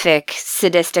 horrific,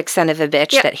 sadistic son of a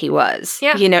bitch that he was.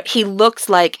 Yeah. You know, he looks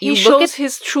like... He shows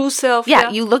his true self. Yeah,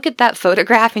 you look at that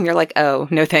photograph and you're like, oh,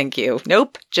 no thank you.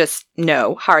 Nope, just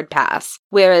no, hard pass.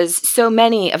 Whereas so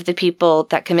many of the people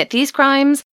that commit these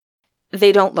crimes,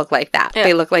 they don't look like that. Yeah.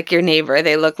 They look like your neighbor.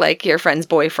 They look like your friend's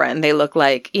boyfriend. They look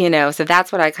like, so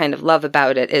that's what I kind of love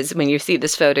about it, is when you see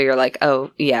this photo, you're like,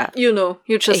 oh, yeah. You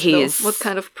just know what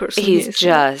kind of person he is. He's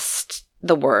just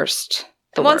the worst.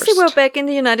 Once they were back in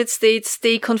the United States,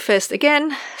 they confessed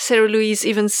again. Sarah Louise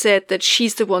even said that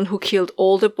she's the one who killed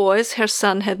all the boys. Her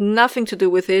son had nothing to do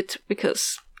with it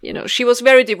because, she was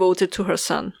very devoted to her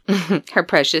son. Her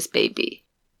precious baby.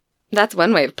 That's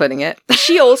one way of putting it.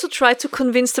 She also tried to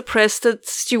convince the press that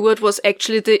Stewart was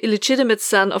actually the illegitimate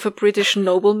son of a British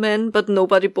nobleman, but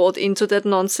nobody bought into that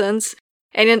nonsense.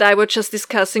 Annie and I were just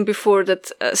discussing before that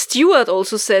Stewart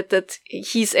also said that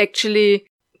he's actually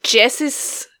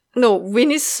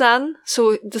Winnie's son,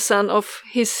 so the son of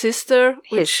his sister.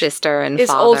 His sister and is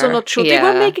father. Also not true. Yeah.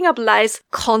 They were making up lies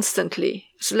constantly.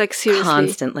 So, seriously.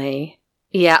 Constantly.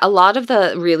 Yeah, a lot of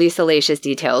the really salacious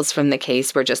details from the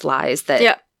case were just lies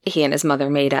that he and his mother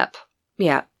made up.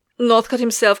 Yeah. Northcott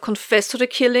himself confessed to the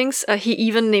killings. He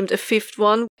even named a fifth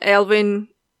one, Alvin,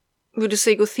 would you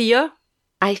say Gothia?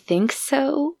 I think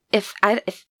so. If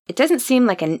it doesn't seem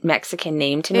like a Mexican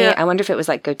name to me. Yeah. I wonder if it was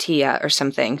like Gotia or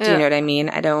something. Do you know what I mean?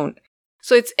 I don't.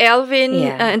 So it's Alvin,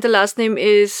 Yeah. and the last name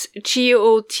is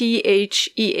Gothea,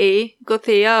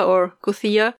 Gothea or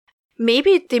Gothia.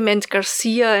 Maybe they meant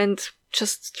Garcia and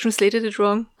just translated it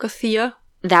wrong. Gothia.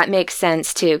 That makes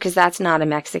sense, too, because that's not a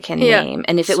Mexican name.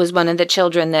 And if it was one of the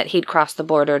children that he'd crossed the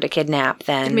border to kidnap,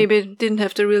 then... Maybe it didn't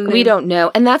have the real name. We don't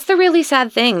know. And that's the really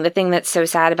sad thing. The thing that's so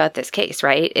sad about this case,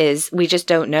 right, is we just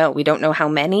don't know. We don't know how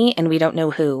many, and we don't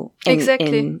know who.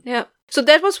 Exactly, yeah. So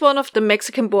that was one of the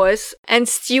Mexican boys, and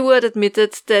Stewart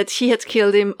admitted that he had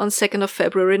killed him on 2nd of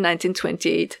February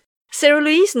 1928. Sarah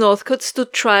Louise Northcott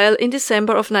stood trial in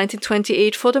December of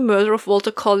 1928 for the murder of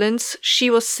Walter Collins. She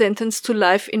was sentenced to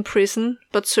life in prison,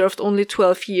 but served only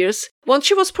 12 years. Once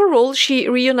she was paroled, she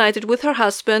reunited with her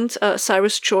husband,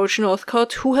 Cyrus George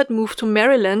Northcott, who had moved to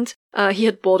Maryland. He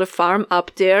had bought a farm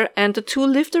up there, and the two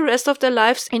lived the rest of their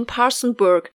lives in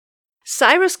Parsonsburg.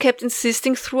 Cyrus kept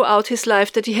insisting throughout his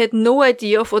life that he had no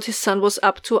idea of what his son was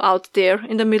up to out there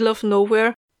in the middle of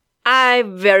nowhere. I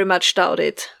very much doubt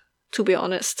it, to be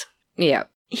honest. Yeah.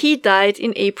 He died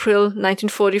in April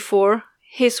 1944.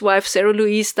 His wife Sarah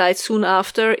Louise died soon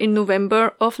after in November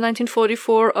of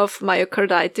 1944 of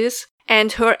myocarditis,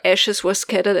 and her ashes were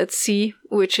scattered at sea,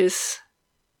 which is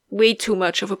way too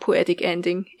much of a poetic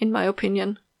ending, in my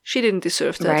opinion. She didn't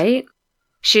deserve that. Right?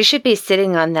 She should be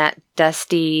sitting on that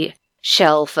dusty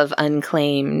shelf of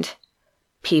unclaimed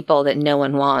people that no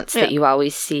one wants, that you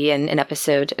always see in an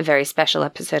episode, a very special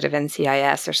episode of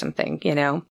NCIS or something, you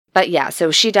know? But yeah,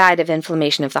 so she died of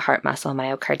inflammation of the heart muscle,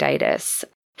 myocarditis.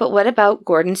 But what about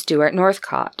Gordon Stewart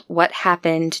Northcott? What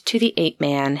happened to the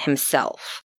ape-man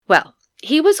himself? Well,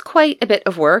 he was quite a bit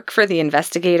of work for the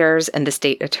investigators and the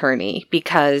state attorney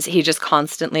because he just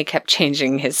constantly kept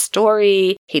changing his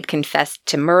story. He'd confess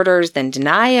to murders, then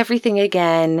deny everything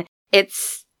again.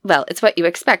 It's what you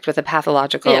expect with a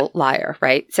pathological liar,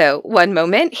 right? So one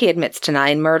moment he admits to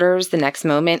 9 murders. The next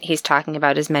moment he's talking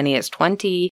about as many as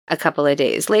 20. A couple of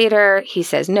days later, he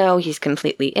says no, he's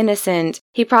completely innocent.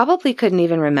 He probably couldn't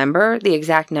even remember the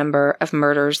exact number of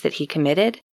murders that he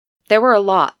committed. There were a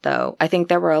lot, though. I think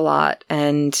there were a lot.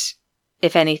 And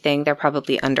if anything, they're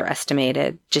probably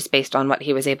underestimated just based on what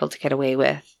he was able to get away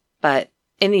with. But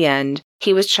in the end,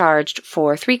 he was charged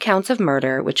for 3 counts of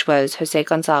murder, which was Jose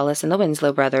Gonzalez and the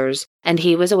Winslow brothers, and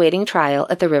he was awaiting trial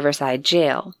at the Riverside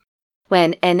Jail.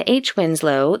 When N.H.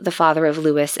 Winslow, the father of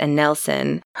Lewis and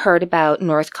Nelson, heard about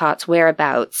Northcott's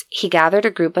whereabouts, he gathered a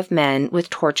group of men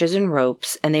with torches and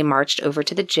ropes, and they marched over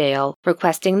to the jail,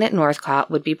 requesting that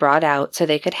Northcott would be brought out so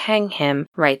they could hang him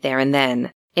right there and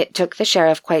then. It took the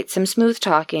sheriff quite some smooth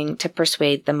talking to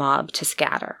persuade the mob to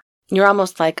scatter. You're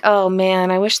almost like, oh man,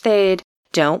 I wish they'd...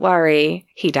 Don't worry,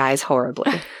 he dies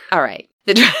horribly. All right.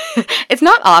 It's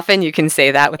not often you can say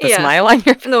that with a smile on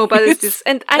your face. No, but it's this.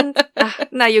 And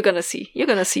now you're going to see. You're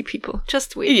going to see people.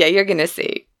 Just wait. Yeah, you're going to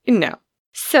see. No.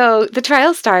 So the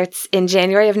trial starts in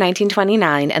January of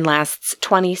 1929 and lasts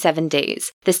 27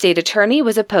 days. The state attorney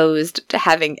was opposed to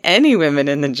having any women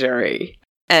in the jury.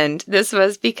 And this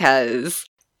was because...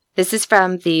 This is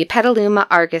from the Petaluma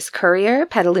Argus-Courier,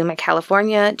 Petaluma,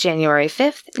 California, January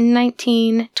 5th,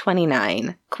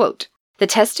 1929. Quote, "The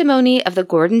testimony of the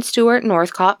Gordon Stewart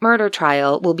Northcott murder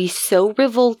trial will be so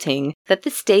revolting that the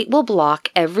state will block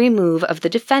every move of the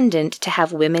defendant to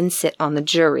have women sit on the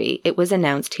jury, it was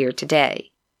announced here today.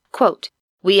 Quote,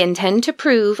 we intend to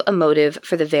prove a motive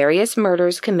for the various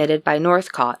murders committed by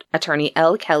Northcott, Attorney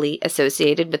L. Kelly,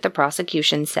 associated with the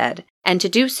prosecution, said, and to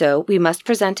do so, we must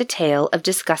present a tale of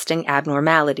disgusting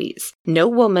abnormalities. No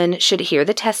woman should hear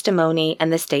the testimony,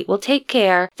 and the state will take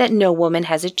care that no woman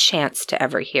has a chance to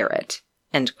ever hear it."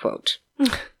 End quote.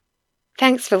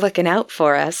 Thanks for looking out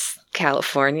for us,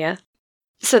 California.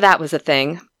 So that was a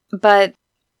thing. But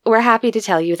we're happy to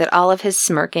tell you that all of his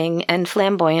smirking and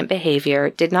flamboyant behavior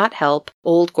did not help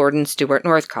old Gordon Stewart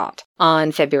Northcott.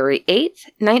 On February 8th,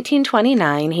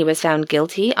 1929, he was found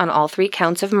guilty on all 3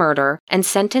 counts of murder and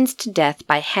sentenced to death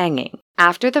by hanging.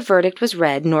 After the verdict was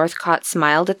read, Northcott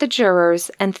smiled at the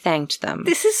jurors and thanked them.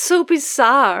 This is so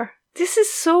bizarre. This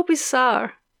is so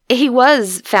bizarre. He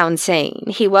was found sane.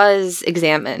 He was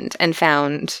examined and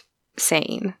found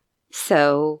sane.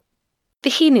 So,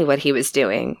 he knew what he was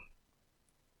doing.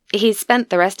 He spent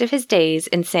the rest of his days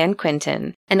in San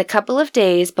Quentin, and a couple of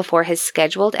days before his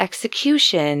scheduled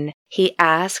execution, he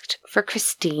asked for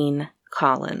Christine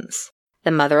Collins.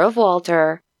 The mother of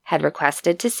Walter had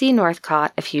requested to see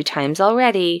Northcott a few times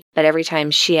already, but every time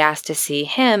she asked to see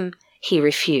him, he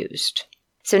refused.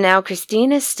 So now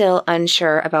Christine is still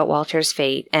unsure about Walter's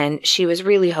fate, and she was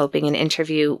really hoping an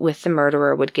interview with the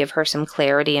murderer would give her some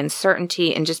clarity and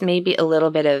certainty and just maybe a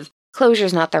little bit of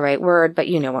closure's not the right word, but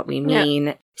you know what we mean.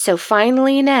 Yeah. So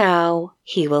finally now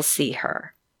he will see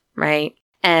her, right?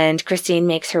 And Christine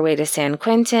makes her way to San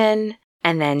Quentin,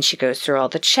 and then she goes through all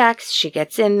the checks. She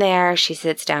gets in there. She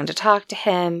sits down to talk to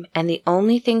him. And the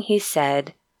only thing he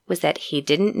said was that he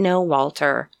didn't know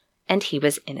Walter and he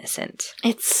was innocent.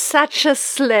 It's such a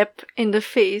slap in the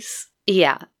face.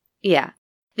 Yeah.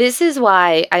 This is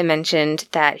why I mentioned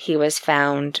that he was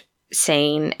found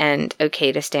sane and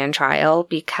okay to stand trial,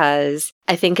 because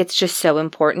I think it's just so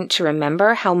important to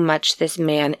remember how much this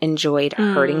man enjoyed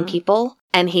hurting people,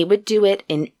 and he would do it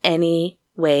in any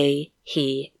way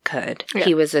he could. Yeah.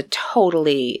 He was a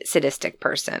totally sadistic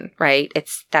person, right?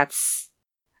 That's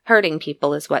hurting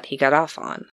people is what he got off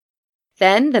on.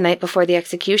 Then, the night before the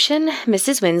execution,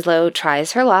 Mrs. Winslow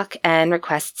tries her luck and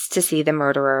requests to see the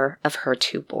murderer of her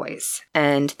 2 boys.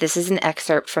 And this is an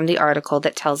excerpt from the article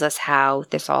that tells us how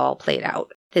this all played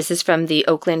out. This is from the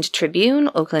Oakland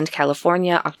Tribune, Oakland,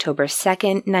 California, October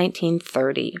 2nd,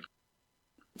 1930.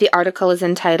 The article is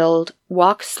entitled,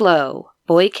 "Walk Slow.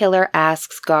 Boy Killer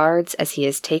Asks Guards as He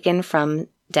is Taken from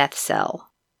Death Cell."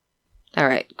 All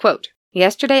right, quote.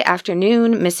 "Yesterday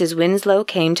afternoon, Mrs. Winslow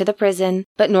came to the prison,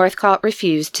 but Northcott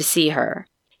refused to see her.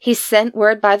 He sent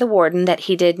word by the warden that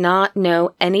he did not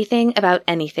know anything about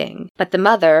anything, but the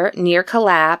mother, near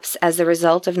collapse as a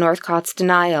result of Northcott's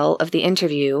denial of the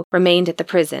interview, remained at the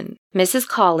prison. Mrs.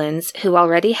 Collins, who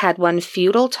already had one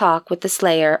futile talk with the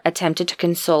slayer, attempted to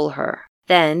console her.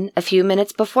 Then, a few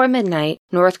minutes before midnight,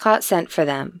 Northcott sent for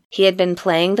them. He had been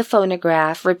playing the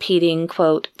phonograph, repeating,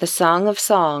 quote, the Song of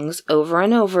Songs over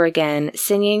and over again,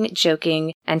 singing,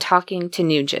 joking, and talking to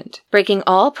Nugent. Breaking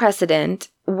all precedent,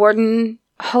 Warden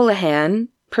Holohan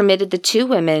permitted the 2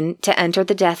 women to enter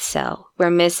the death cell,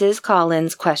 where Mrs.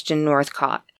 Collins questioned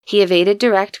Northcott. He evaded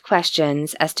direct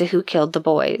questions as to who killed the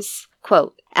boys.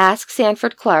 Quote, "Ask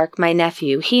Sanford Clark, my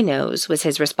nephew, he knows," was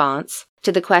his response.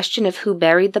 To the question of who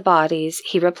buried the bodies,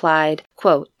 he replied,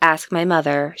 quote, "Ask my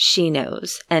mother, she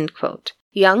knows," end quote.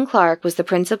 Young Clark was the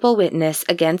principal witness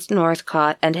against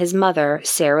Northcott and his mother,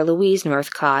 Sarah Louise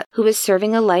Northcott, who was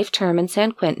serving a life term in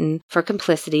San Quentin for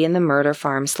complicity in the murder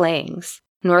farm slayings.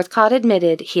 Northcott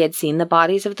admitted he had seen the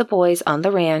bodies of the boys on the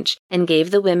ranch and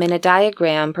gave the women a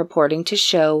diagram purporting to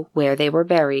show where they were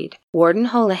buried. Warden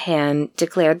Holohan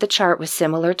declared the chart was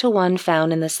similar to one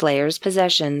found in the slayer's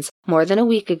possessions more than a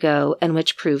week ago and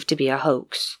which proved to be a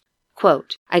hoax.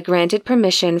 Quote, "I granted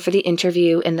permission for the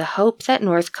interview in the hope that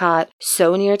Northcott,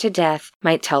 so near to death,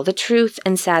 might tell the truth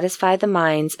and satisfy the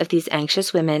minds of these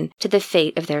anxious women to the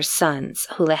fate of their sons,"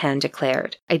 Holohan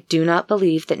declared. "I do not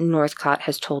believe that Northcott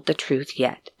has told the truth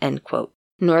yet," end quote.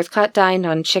 Northcott dined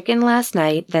on chicken last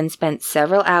night, then spent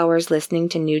several hours listening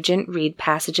to Nugent read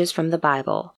passages from the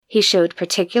Bible. He showed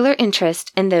particular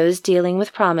interest in those dealing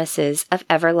with promises of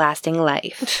everlasting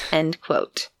life, end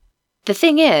quote. The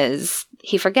thing is,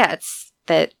 he forgets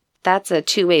that that's a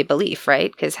two-way belief,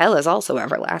 right? Because hell is also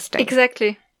everlasting.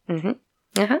 Exactly.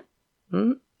 Forgot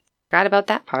about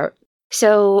that part.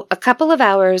 So, a couple of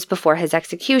hours before his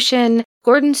execution,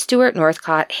 Gordon Stewart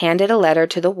Northcott handed a letter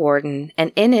to the warden,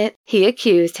 and in it, he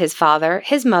accused his father,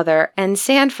 his mother, and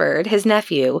Sanford, his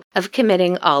nephew, of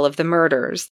committing all of the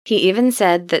murders. He even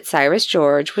said that Cyrus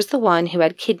George was the one who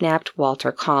had kidnapped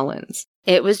Walter Collins.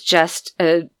 It was just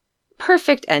a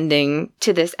perfect ending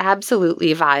to this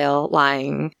absolutely vile,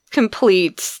 lying,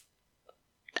 complete,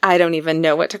 I don't even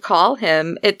know what to call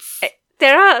him.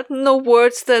 There are no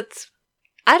words that,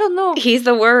 I don't know. He's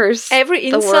the worst. Every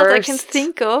insult I can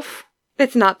think of.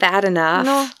 It's not bad enough.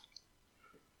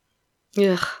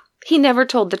 No. Ugh. He never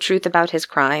told the truth about his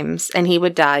crimes, and he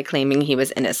would die claiming he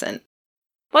was innocent.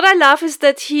 What I love is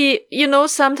that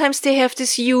sometimes they have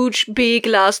these huge, big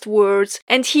last words,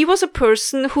 and he was a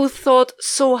person who thought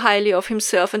so highly of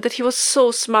himself, and that he was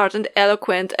so smart and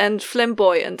eloquent and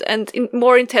flamboyant and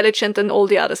more intelligent than all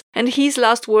the others. And his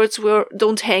last words were,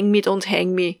 "Don't hang me, don't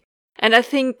hang me." And I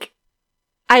think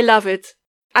I love it.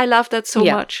 I love that so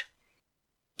much.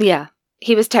 Yeah.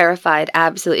 He was terrified,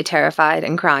 absolutely terrified,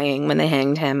 and crying when they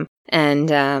hanged him. And,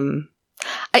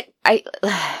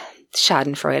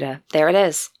 Schadenfreude. There it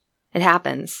is. It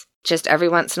happens. Just every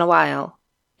once in a while.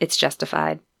 It's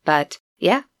justified. But,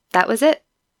 yeah, that was it.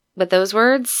 With those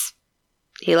words,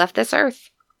 he left this earth.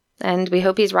 And we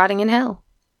hope he's rotting in hell.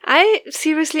 I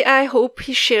hope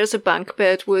he shares a bunk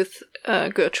bed with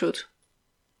Gertrude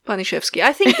Paniszewski.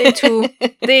 I think they two,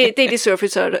 they deserve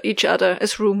each other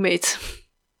as roommates.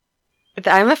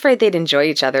 I'm afraid they'd enjoy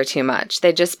each other too much.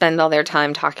 They'd just spend all their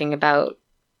time talking about,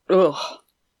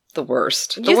 The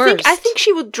worst. I think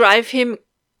she would drive him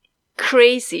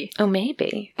crazy. Oh,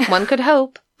 maybe. One could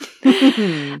hope.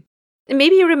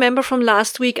 Maybe you remember from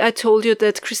last week I told you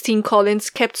that Christine Collins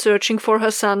kept searching for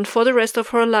her son for the rest of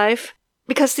her life,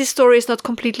 because this story is not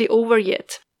completely over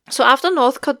yet. So after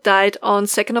Northcott died on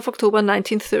 2nd of October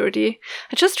 1930,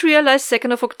 I just realized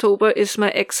 2nd of October is my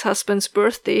ex-husband's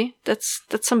birthday. That's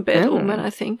some bad omen, I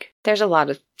think. There's a lot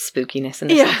of spookiness in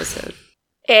this episode.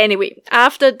 Anyway,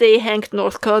 after they hanged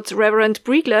Northcott, Reverend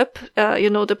Breglap,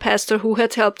 the pastor who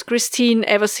had helped Christine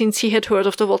ever since he had heard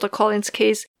of the Walter Collins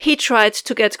case, he tried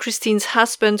to get Christine's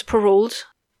husband paroled.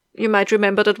 You might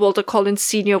remember that Walter Collins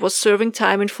Sr. was serving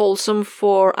time in Folsom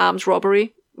for armed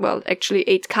robbery. Well, actually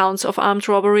 8 counts of armed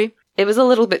robbery. It was a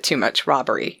little bit too much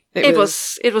robbery. It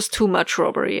was too much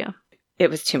robbery, yeah. It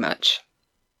was too much.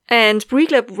 And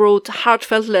Breglap wrote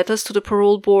heartfelt letters to the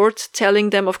parole board telling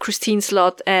them of Christine's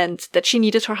lot and that she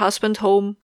needed her husband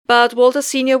home. But Walter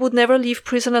Sr. would never leave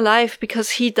prison alive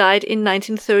because he died in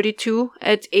 1932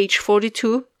 at age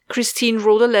 42. Christine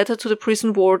wrote a letter to the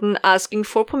prison warden asking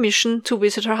for permission to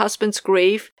visit her husband's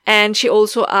grave, and she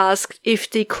also asked if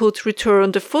they could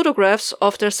return the photographs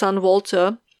of their son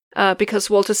Walter, because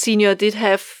Walter Sr. did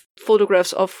have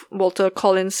photographs of Walter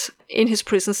Collins in his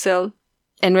prison cell.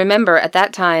 And remember, at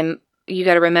that time, you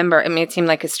got to remember, it may seem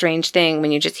like a strange thing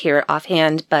when you just hear it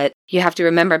offhand, but you have to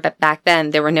remember that back then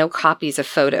there were no copies of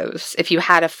photos. If you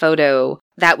had a photo,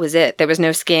 that was it. There was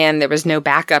no scan, there was no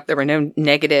backup, there were no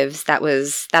negatives.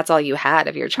 That's all you had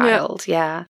of your child.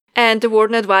 Yeah. And the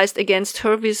warden advised against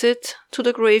her visit to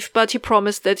the grave, but he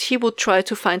promised that he would try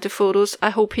to find the photos.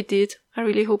 I hope he did. I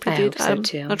really hope he did. Hope so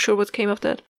too. I'm not sure what came of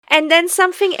that. And then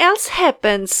something else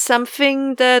happened,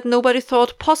 something that nobody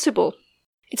thought possible.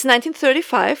 It's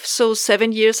 1935, so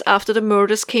 7 years after the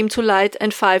murders came to light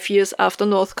and 5 years after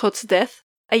Northcott's death.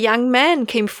 A young man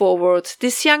came forward.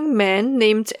 This young man,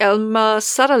 named Elmer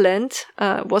Sutherland,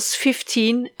 was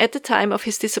 15 at the time of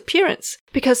his disappearance.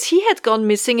 Because he had gone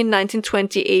missing in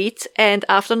 1928, and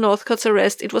after Northcott's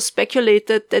arrest, it was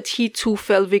speculated that he too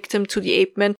fell victim to the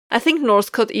ape man. I think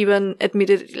Northcott even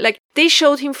admitted, they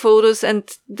showed him photos, and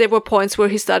there were points where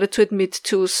he started to admit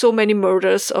to so many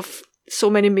murders of so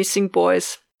many missing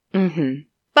boys. Mm-hmm.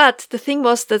 But the thing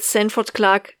was that Sanford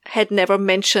Clark had never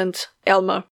mentioned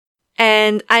Elmer.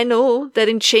 And I know that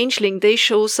in Changeling they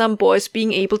show some boys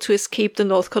being able to escape the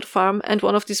Northcott farm, and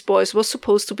one of these boys was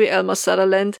supposed to be Elmer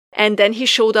Sutherland. And then he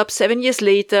showed up 7 years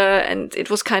later, and it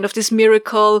was kind of this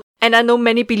miracle. And I know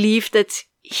many believe that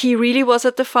he really was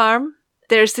at the farm.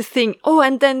 There's the thing. Oh,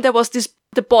 and then there was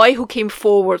the boy who came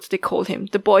forward, they call him.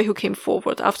 The boy who came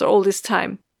forward after all this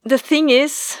time. The thing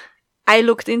is, I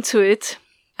looked into it.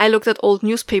 I looked at old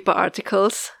newspaper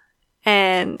articles,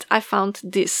 and I found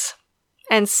this.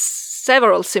 And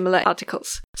several similar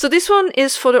articles. So this one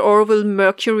is for the Oroville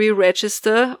Mercury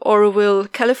Register, Oroville,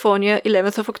 California,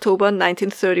 11th of October,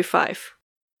 1935.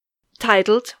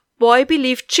 Titled, Boy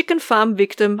Believed Chicken Farm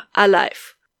Victim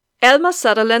Alive. Elmer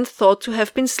Sutherland thought to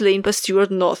have been slain by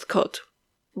Stewart Northcott.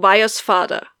 Wire's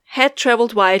father had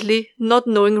traveled widely, not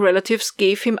knowing relatives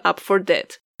gave him up for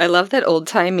dead. I love that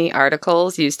old-timey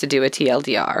articles used to do a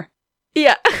TLDR.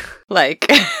 Yeah.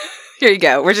 Here you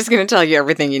go. We're just going to tell you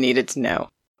everything you needed to know.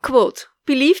 Quote,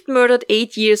 believed murdered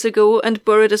 8 years ago and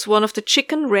buried as one of the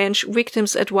chicken ranch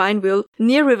victims at Wineville,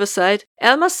 near Riverside,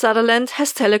 Elmer Sutherland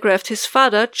has telegraphed his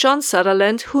father, John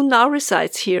Sutherland, who now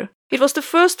resides here. It was the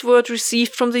first word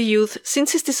received from the youth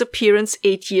since his disappearance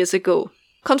 8 years ago.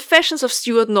 Confessions of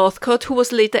Stewart Northcott, who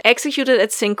was later executed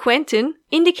at St. Quentin,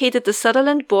 indicated the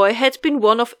Sutherland boy had been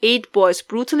one of 8 boys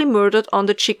brutally murdered on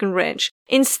the chicken ranch.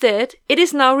 Instead, it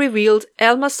is now revealed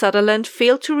Elmer Sutherland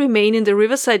failed to remain in the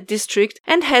Riverside district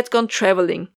and had gone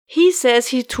traveling. He says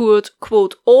he toured,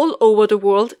 quote, all over the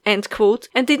world, end quote,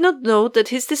 and did not know that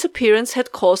his disappearance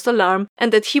had caused alarm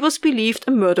and that he was believed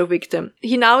a murder victim.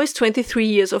 He now is 23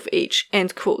 years of age,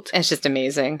 end quote. It's just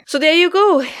amazing. So there you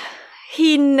go.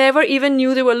 He never even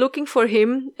knew they were looking for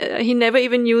him. He never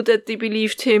even knew that they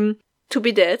believed him to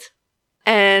be dead.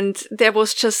 And there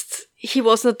was he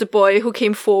was not the boy who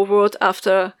came forward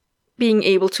after being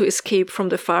able to escape from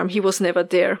the farm. He was never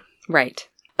there. Right.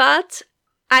 But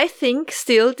I think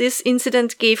still this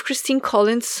incident gave Christine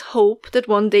Collins hope that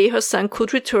one day her son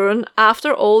could return.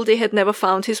 After all, they had never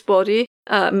found his body.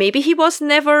 Maybe he was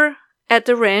never at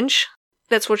the ranch.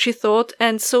 That's what she thought.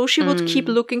 And so she would keep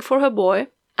looking for her boy.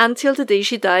 Until the day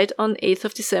she died on 8th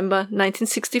of December,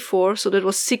 1964, so that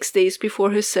was 6 days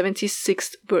before his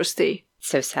 76th birthday.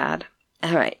 So sad.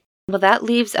 All right. Well, that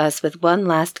leaves us with one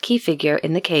last key figure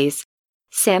in the case,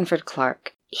 Sanford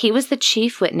Clark. He was the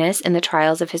chief witness in the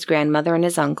trials of his grandmother and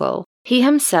his uncle. He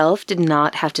himself did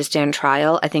not have to stand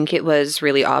trial. I think it was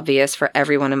really obvious for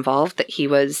everyone involved that he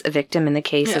was a victim in the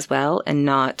case as well and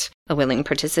not a willing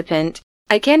participant.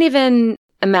 I can't even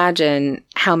imagine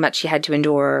how much he had to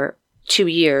endure 2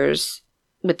 years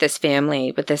with this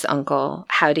family, with this uncle.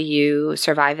 How do you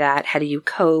survive that? How do you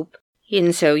cope?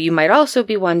 And so you might also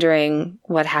be wondering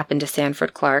what happened to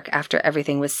Sanford Clark after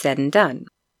everything was said and done.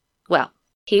 Well,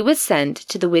 he was sent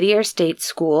to the Whittier State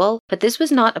School, but this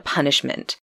was not a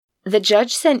punishment. The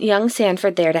judge sent young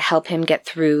Sanford there to help him get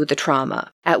through the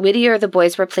trauma. At Whittier, the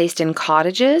boys were placed in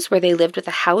cottages where they lived with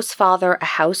a house father, a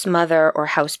house mother, or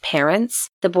house parents.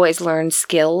 The boys learned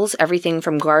skills, everything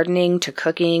from gardening to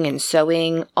cooking and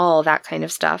sewing, all that kind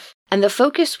of stuff. And the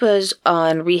focus was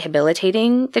on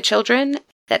rehabilitating the children.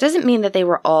 That doesn't mean that they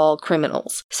were all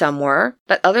criminals. Some were,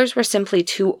 but others were simply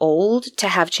too old to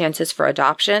have chances for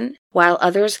adoption, while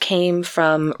others came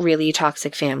from really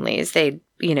toxic families. They'd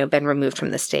been removed from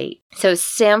the state. So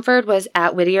Sanford was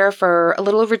at Whittier for a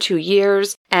little over 2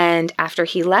 years, and after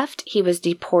he left, he was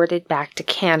deported back to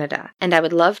Canada. And I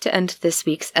would love to end this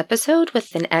week's episode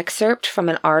with an excerpt from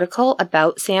an article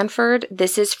about Sanford.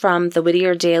 This is from the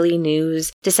Whittier Daily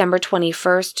News, December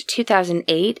 21st,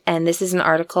 2008, and this is an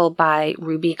article by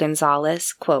Ruby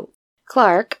Gonzalez. Quote,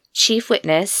 Clark, chief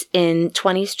witness in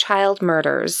 20s child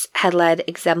murders, had led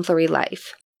exemplary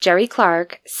life. Jerry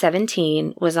Clark,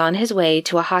 17, was on his way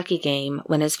to a hockey game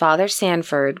when his father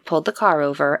Sanford pulled the car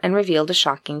over and revealed a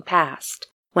shocking past.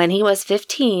 When he was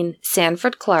 15,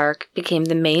 Sanford Clark became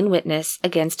the main witness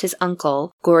against his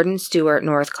uncle, Gordon Stewart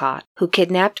Northcott, who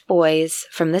kidnapped boys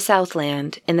from the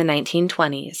Southland in the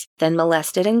 1920s, then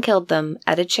molested and killed them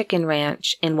at a chicken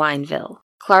ranch in Wineville.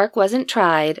 Clark wasn't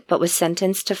tried, but was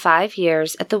sentenced to 5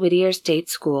 years at the Whittier State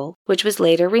School, which was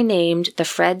later renamed the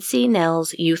Fred C.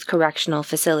 Nels Youth Correctional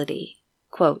Facility.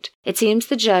 Quote, it seems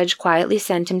the judge quietly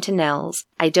sent him to Nels.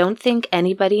 I don't think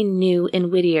anybody knew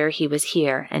in Whittier he was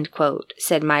here, end quote,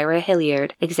 said Myra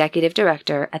Hilliard, executive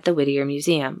director at the Whittier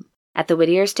Museum. At the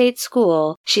Whittier State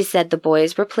School, she said the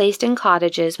boys were placed in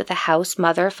cottages with a house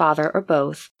mother, father, or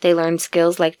both. They learned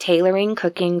skills like tailoring,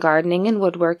 cooking, gardening, and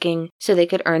woodworking so they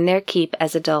could earn their keep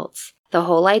as adults. The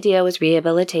whole idea was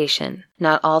rehabilitation.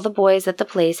 Not all the boys at the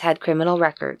place had criminal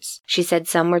records. She said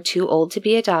some were too old to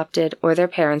be adopted or their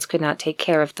parents could not take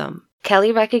care of them.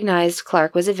 Kelly recognized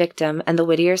Clark was a victim, and the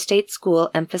Whittier State School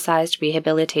emphasized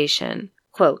rehabilitation.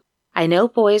 Quote, I know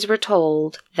boys were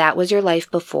told that was your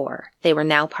life before. They were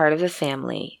now part of the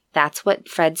family. That's what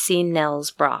Fred C.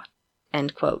 Nels brought,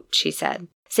 end quote, she said.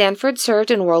 Sanford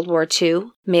served in World War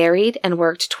II, married, and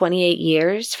worked 28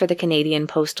 years for the Canadian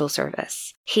Postal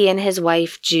Service. He and his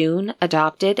wife, June,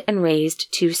 adopted and raised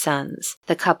 2 sons.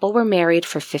 The couple were married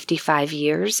for 55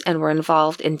 years and were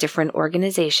involved in different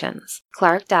organizations.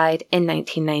 Clark died in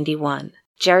 1991.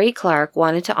 Jerry Clark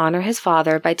wanted to honor his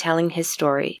father by telling his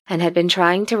story and had been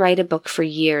trying to write a book for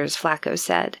years, Flacco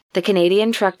said. The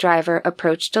Canadian truck driver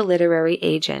approached a literary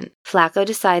agent. Flacco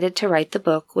decided to write the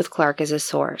book with Clark as a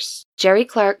source. Jerry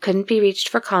Clark couldn't be reached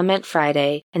for comment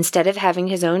Friday. Instead of having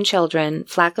his own children,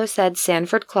 Flacco said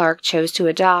Sanford Clark chose to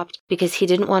adopt because he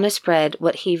didn't want to spread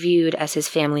what he viewed as his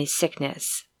family's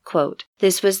sickness. Quote,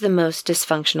 this was the most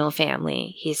dysfunctional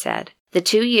family, he said. The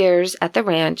 2 years at the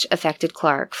ranch affected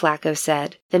Clark, Flacco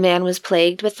said. The man was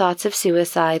plagued with thoughts of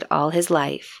suicide all his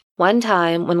life. One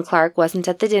time, when Clark wasn't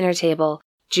at the dinner table,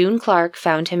 June Clark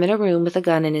found him in a room with a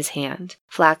gun in his hand.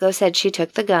 Flacco said she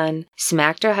took the gun,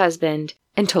 smacked her husband,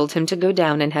 and told him to go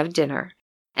down and have dinner.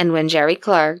 And when Jerry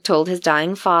Clark told his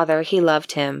dying father he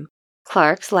loved him,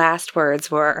 Clark's last words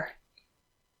were,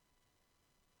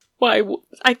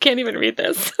 I can't even read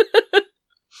this.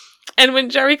 And when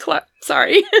Jerry Clark...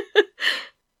 Sorry.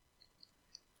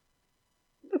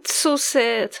 It's so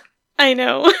sad. I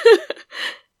know.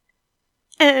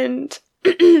 And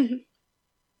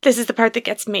this is the part that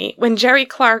gets me. When Jerry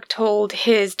Clark told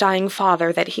his dying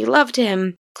father that he loved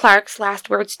him, Clark's last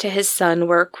words to his son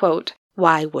were, quote,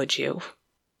 why would you?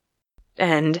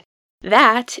 And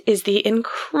that is the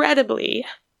incredibly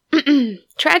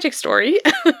tragic story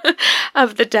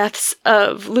of the deaths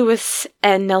of Lewis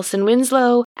and Nelson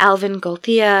Winslow, Alvin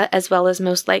Gaulthia, as well as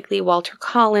most likely Walter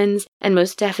Collins, and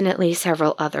most definitely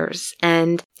several others.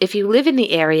 And if you live in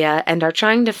the area and are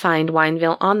trying to find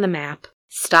Wineville on the map,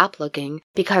 stop looking,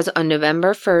 because on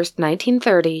November 1st,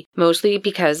 1930, mostly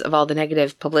because of all the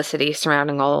negative publicity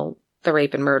surrounding all the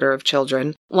rape and murder of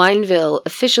children, Wineville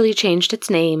officially changed its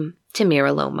name to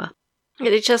Miraloma. Yeah,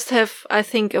 they just have, I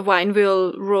think, a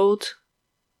Wineville road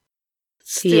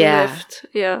still left.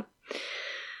 Yeah.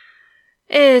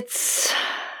 It's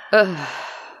a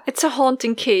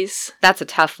haunting case. That's a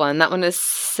tough one. That one is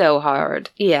so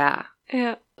hard. Yeah.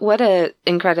 Yeah. what a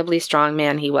incredibly strong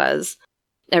man he was.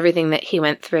 Everything that he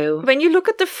went through. When you look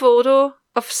at the photo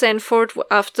of Sanford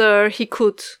after he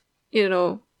could,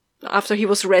 after he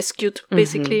was rescued,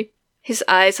 basically, his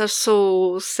eyes are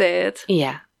so sad.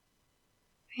 Yeah.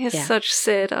 He has such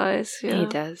sad eyes. Yeah. He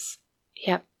does.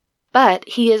 Yep. But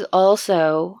he is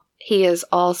also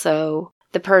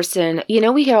the person,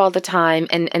 we hear all the time,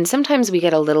 and sometimes we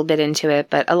get a little bit into it,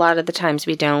 but a lot of the times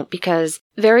we don't, because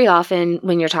very often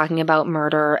when you're talking about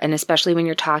murder, and especially when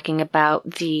you're talking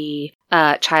about the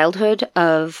childhood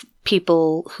of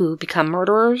people who become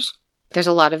murderers, there's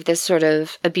a lot of this sort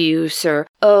of abuse, or,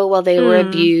 oh, well, they were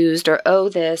abused, or, oh,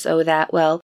 this, oh, that.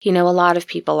 Well, a lot of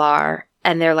people are,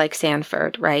 and they're like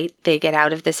Sanford, right? They get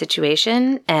out of the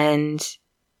situation, and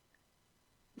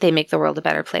they make the world a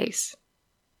better place.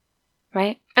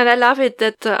 Right? And I love it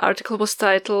that the article was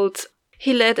titled,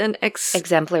 He Led an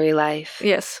Exemplary Life.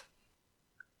 Yes.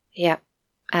 Yeah,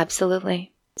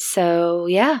 absolutely. So,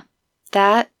 yeah,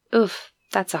 that's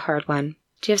a hard one.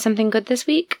 Do you have something good this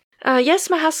week? Yes,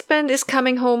 my husband is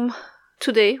coming home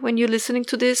today when you're listening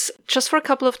to this, just for a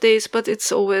couple of days, but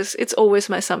it's always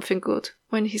my something good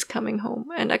when he's coming home.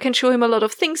 And I can show him a lot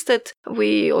of things that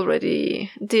we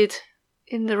already did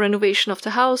in the renovation of the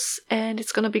house, and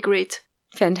it's going to be great.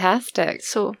 Fantastic.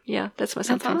 So, yeah, that's my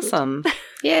something good. That's awesome.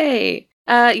 Yay.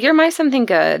 You're my something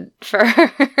good for...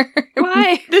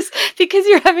 Why? Because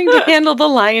you're having to handle the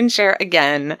lion's share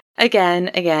again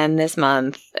this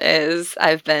month, as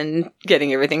I've been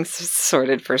getting everything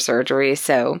sorted for surgery.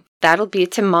 So that'll be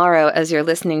tomorrow as you're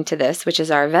listening to this, which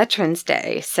is our Veterans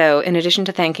Day. So in addition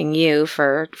to thanking you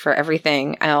for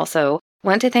everything, I also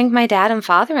want to thank my dad and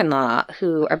father-in-law,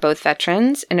 who are both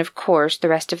veterans, and of course the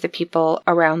rest of the people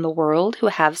around the world who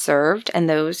have served and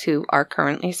those who are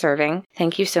currently serving.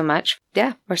 Thank you so much.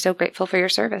 Yeah, we're so grateful for your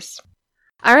service.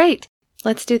 All right,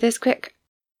 let's do this quick.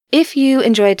 If you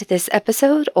enjoyed this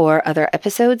episode or other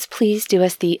episodes, please do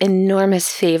us the enormous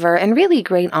favor and really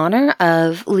great honor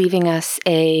of leaving us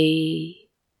a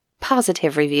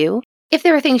positive review. If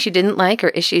there are things you didn't like or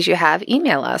issues you have,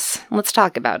 email us. Let's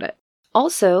talk about it.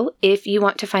 Also, if you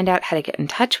want to find out how to get in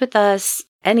touch with us,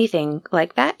 anything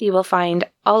like that, you will find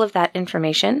all of that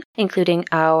information, including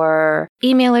our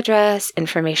email address,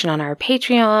 information on our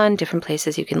Patreon, different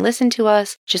places you can listen to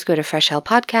us. Just go to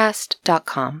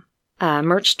freshhellpodcast.com.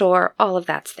 Merch store, all of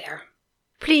that's there.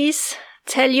 Please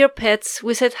tell your pets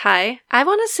we said hi. I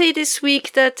want to say this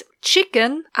week that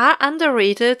chicken are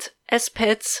underrated as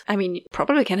pets. I mean, you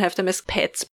probably can have them as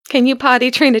pets. Can you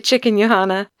potty train a chicken,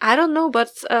 Johanna? I don't know,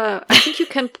 but I think you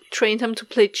can train them to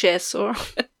play chess or...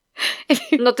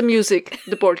 Not the music,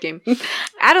 the board game.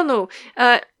 I don't know.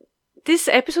 This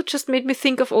episode just made me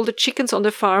think of all the chickens on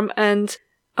the farm and...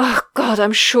 Oh, God,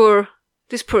 I'm sure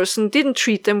this person didn't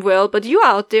treat them well, but you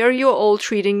out there, you're all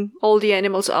treating all the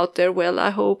animals out there well,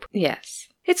 I hope. Yes.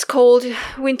 It's cold,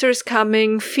 winter is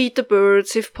coming, feed the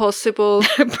birds if possible.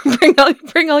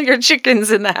 bring all your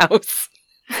chickens in the house.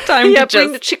 Time to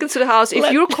bring the chickens to the house. If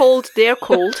you're cold, they're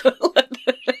cold.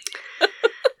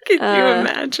 Can you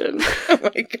imagine? Oh my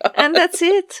God. And that's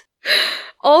it.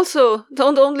 Also,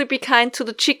 don't only be kind to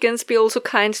the chickens, be also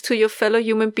kind to your fellow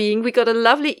human being. We got a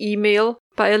lovely email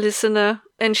by a listener,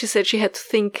 and she said she had to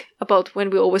think about when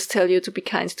we always tell you to be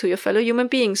kind to your fellow human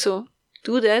being. So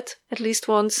do that at least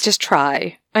once. Just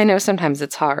try. I know sometimes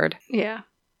it's hard. Yeah.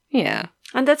 Yeah.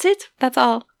 And that's it. That's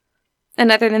all. And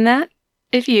other than that,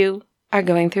 if you are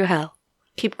going through hell,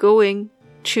 keep going.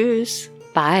 Tschüss.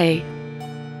 Bye.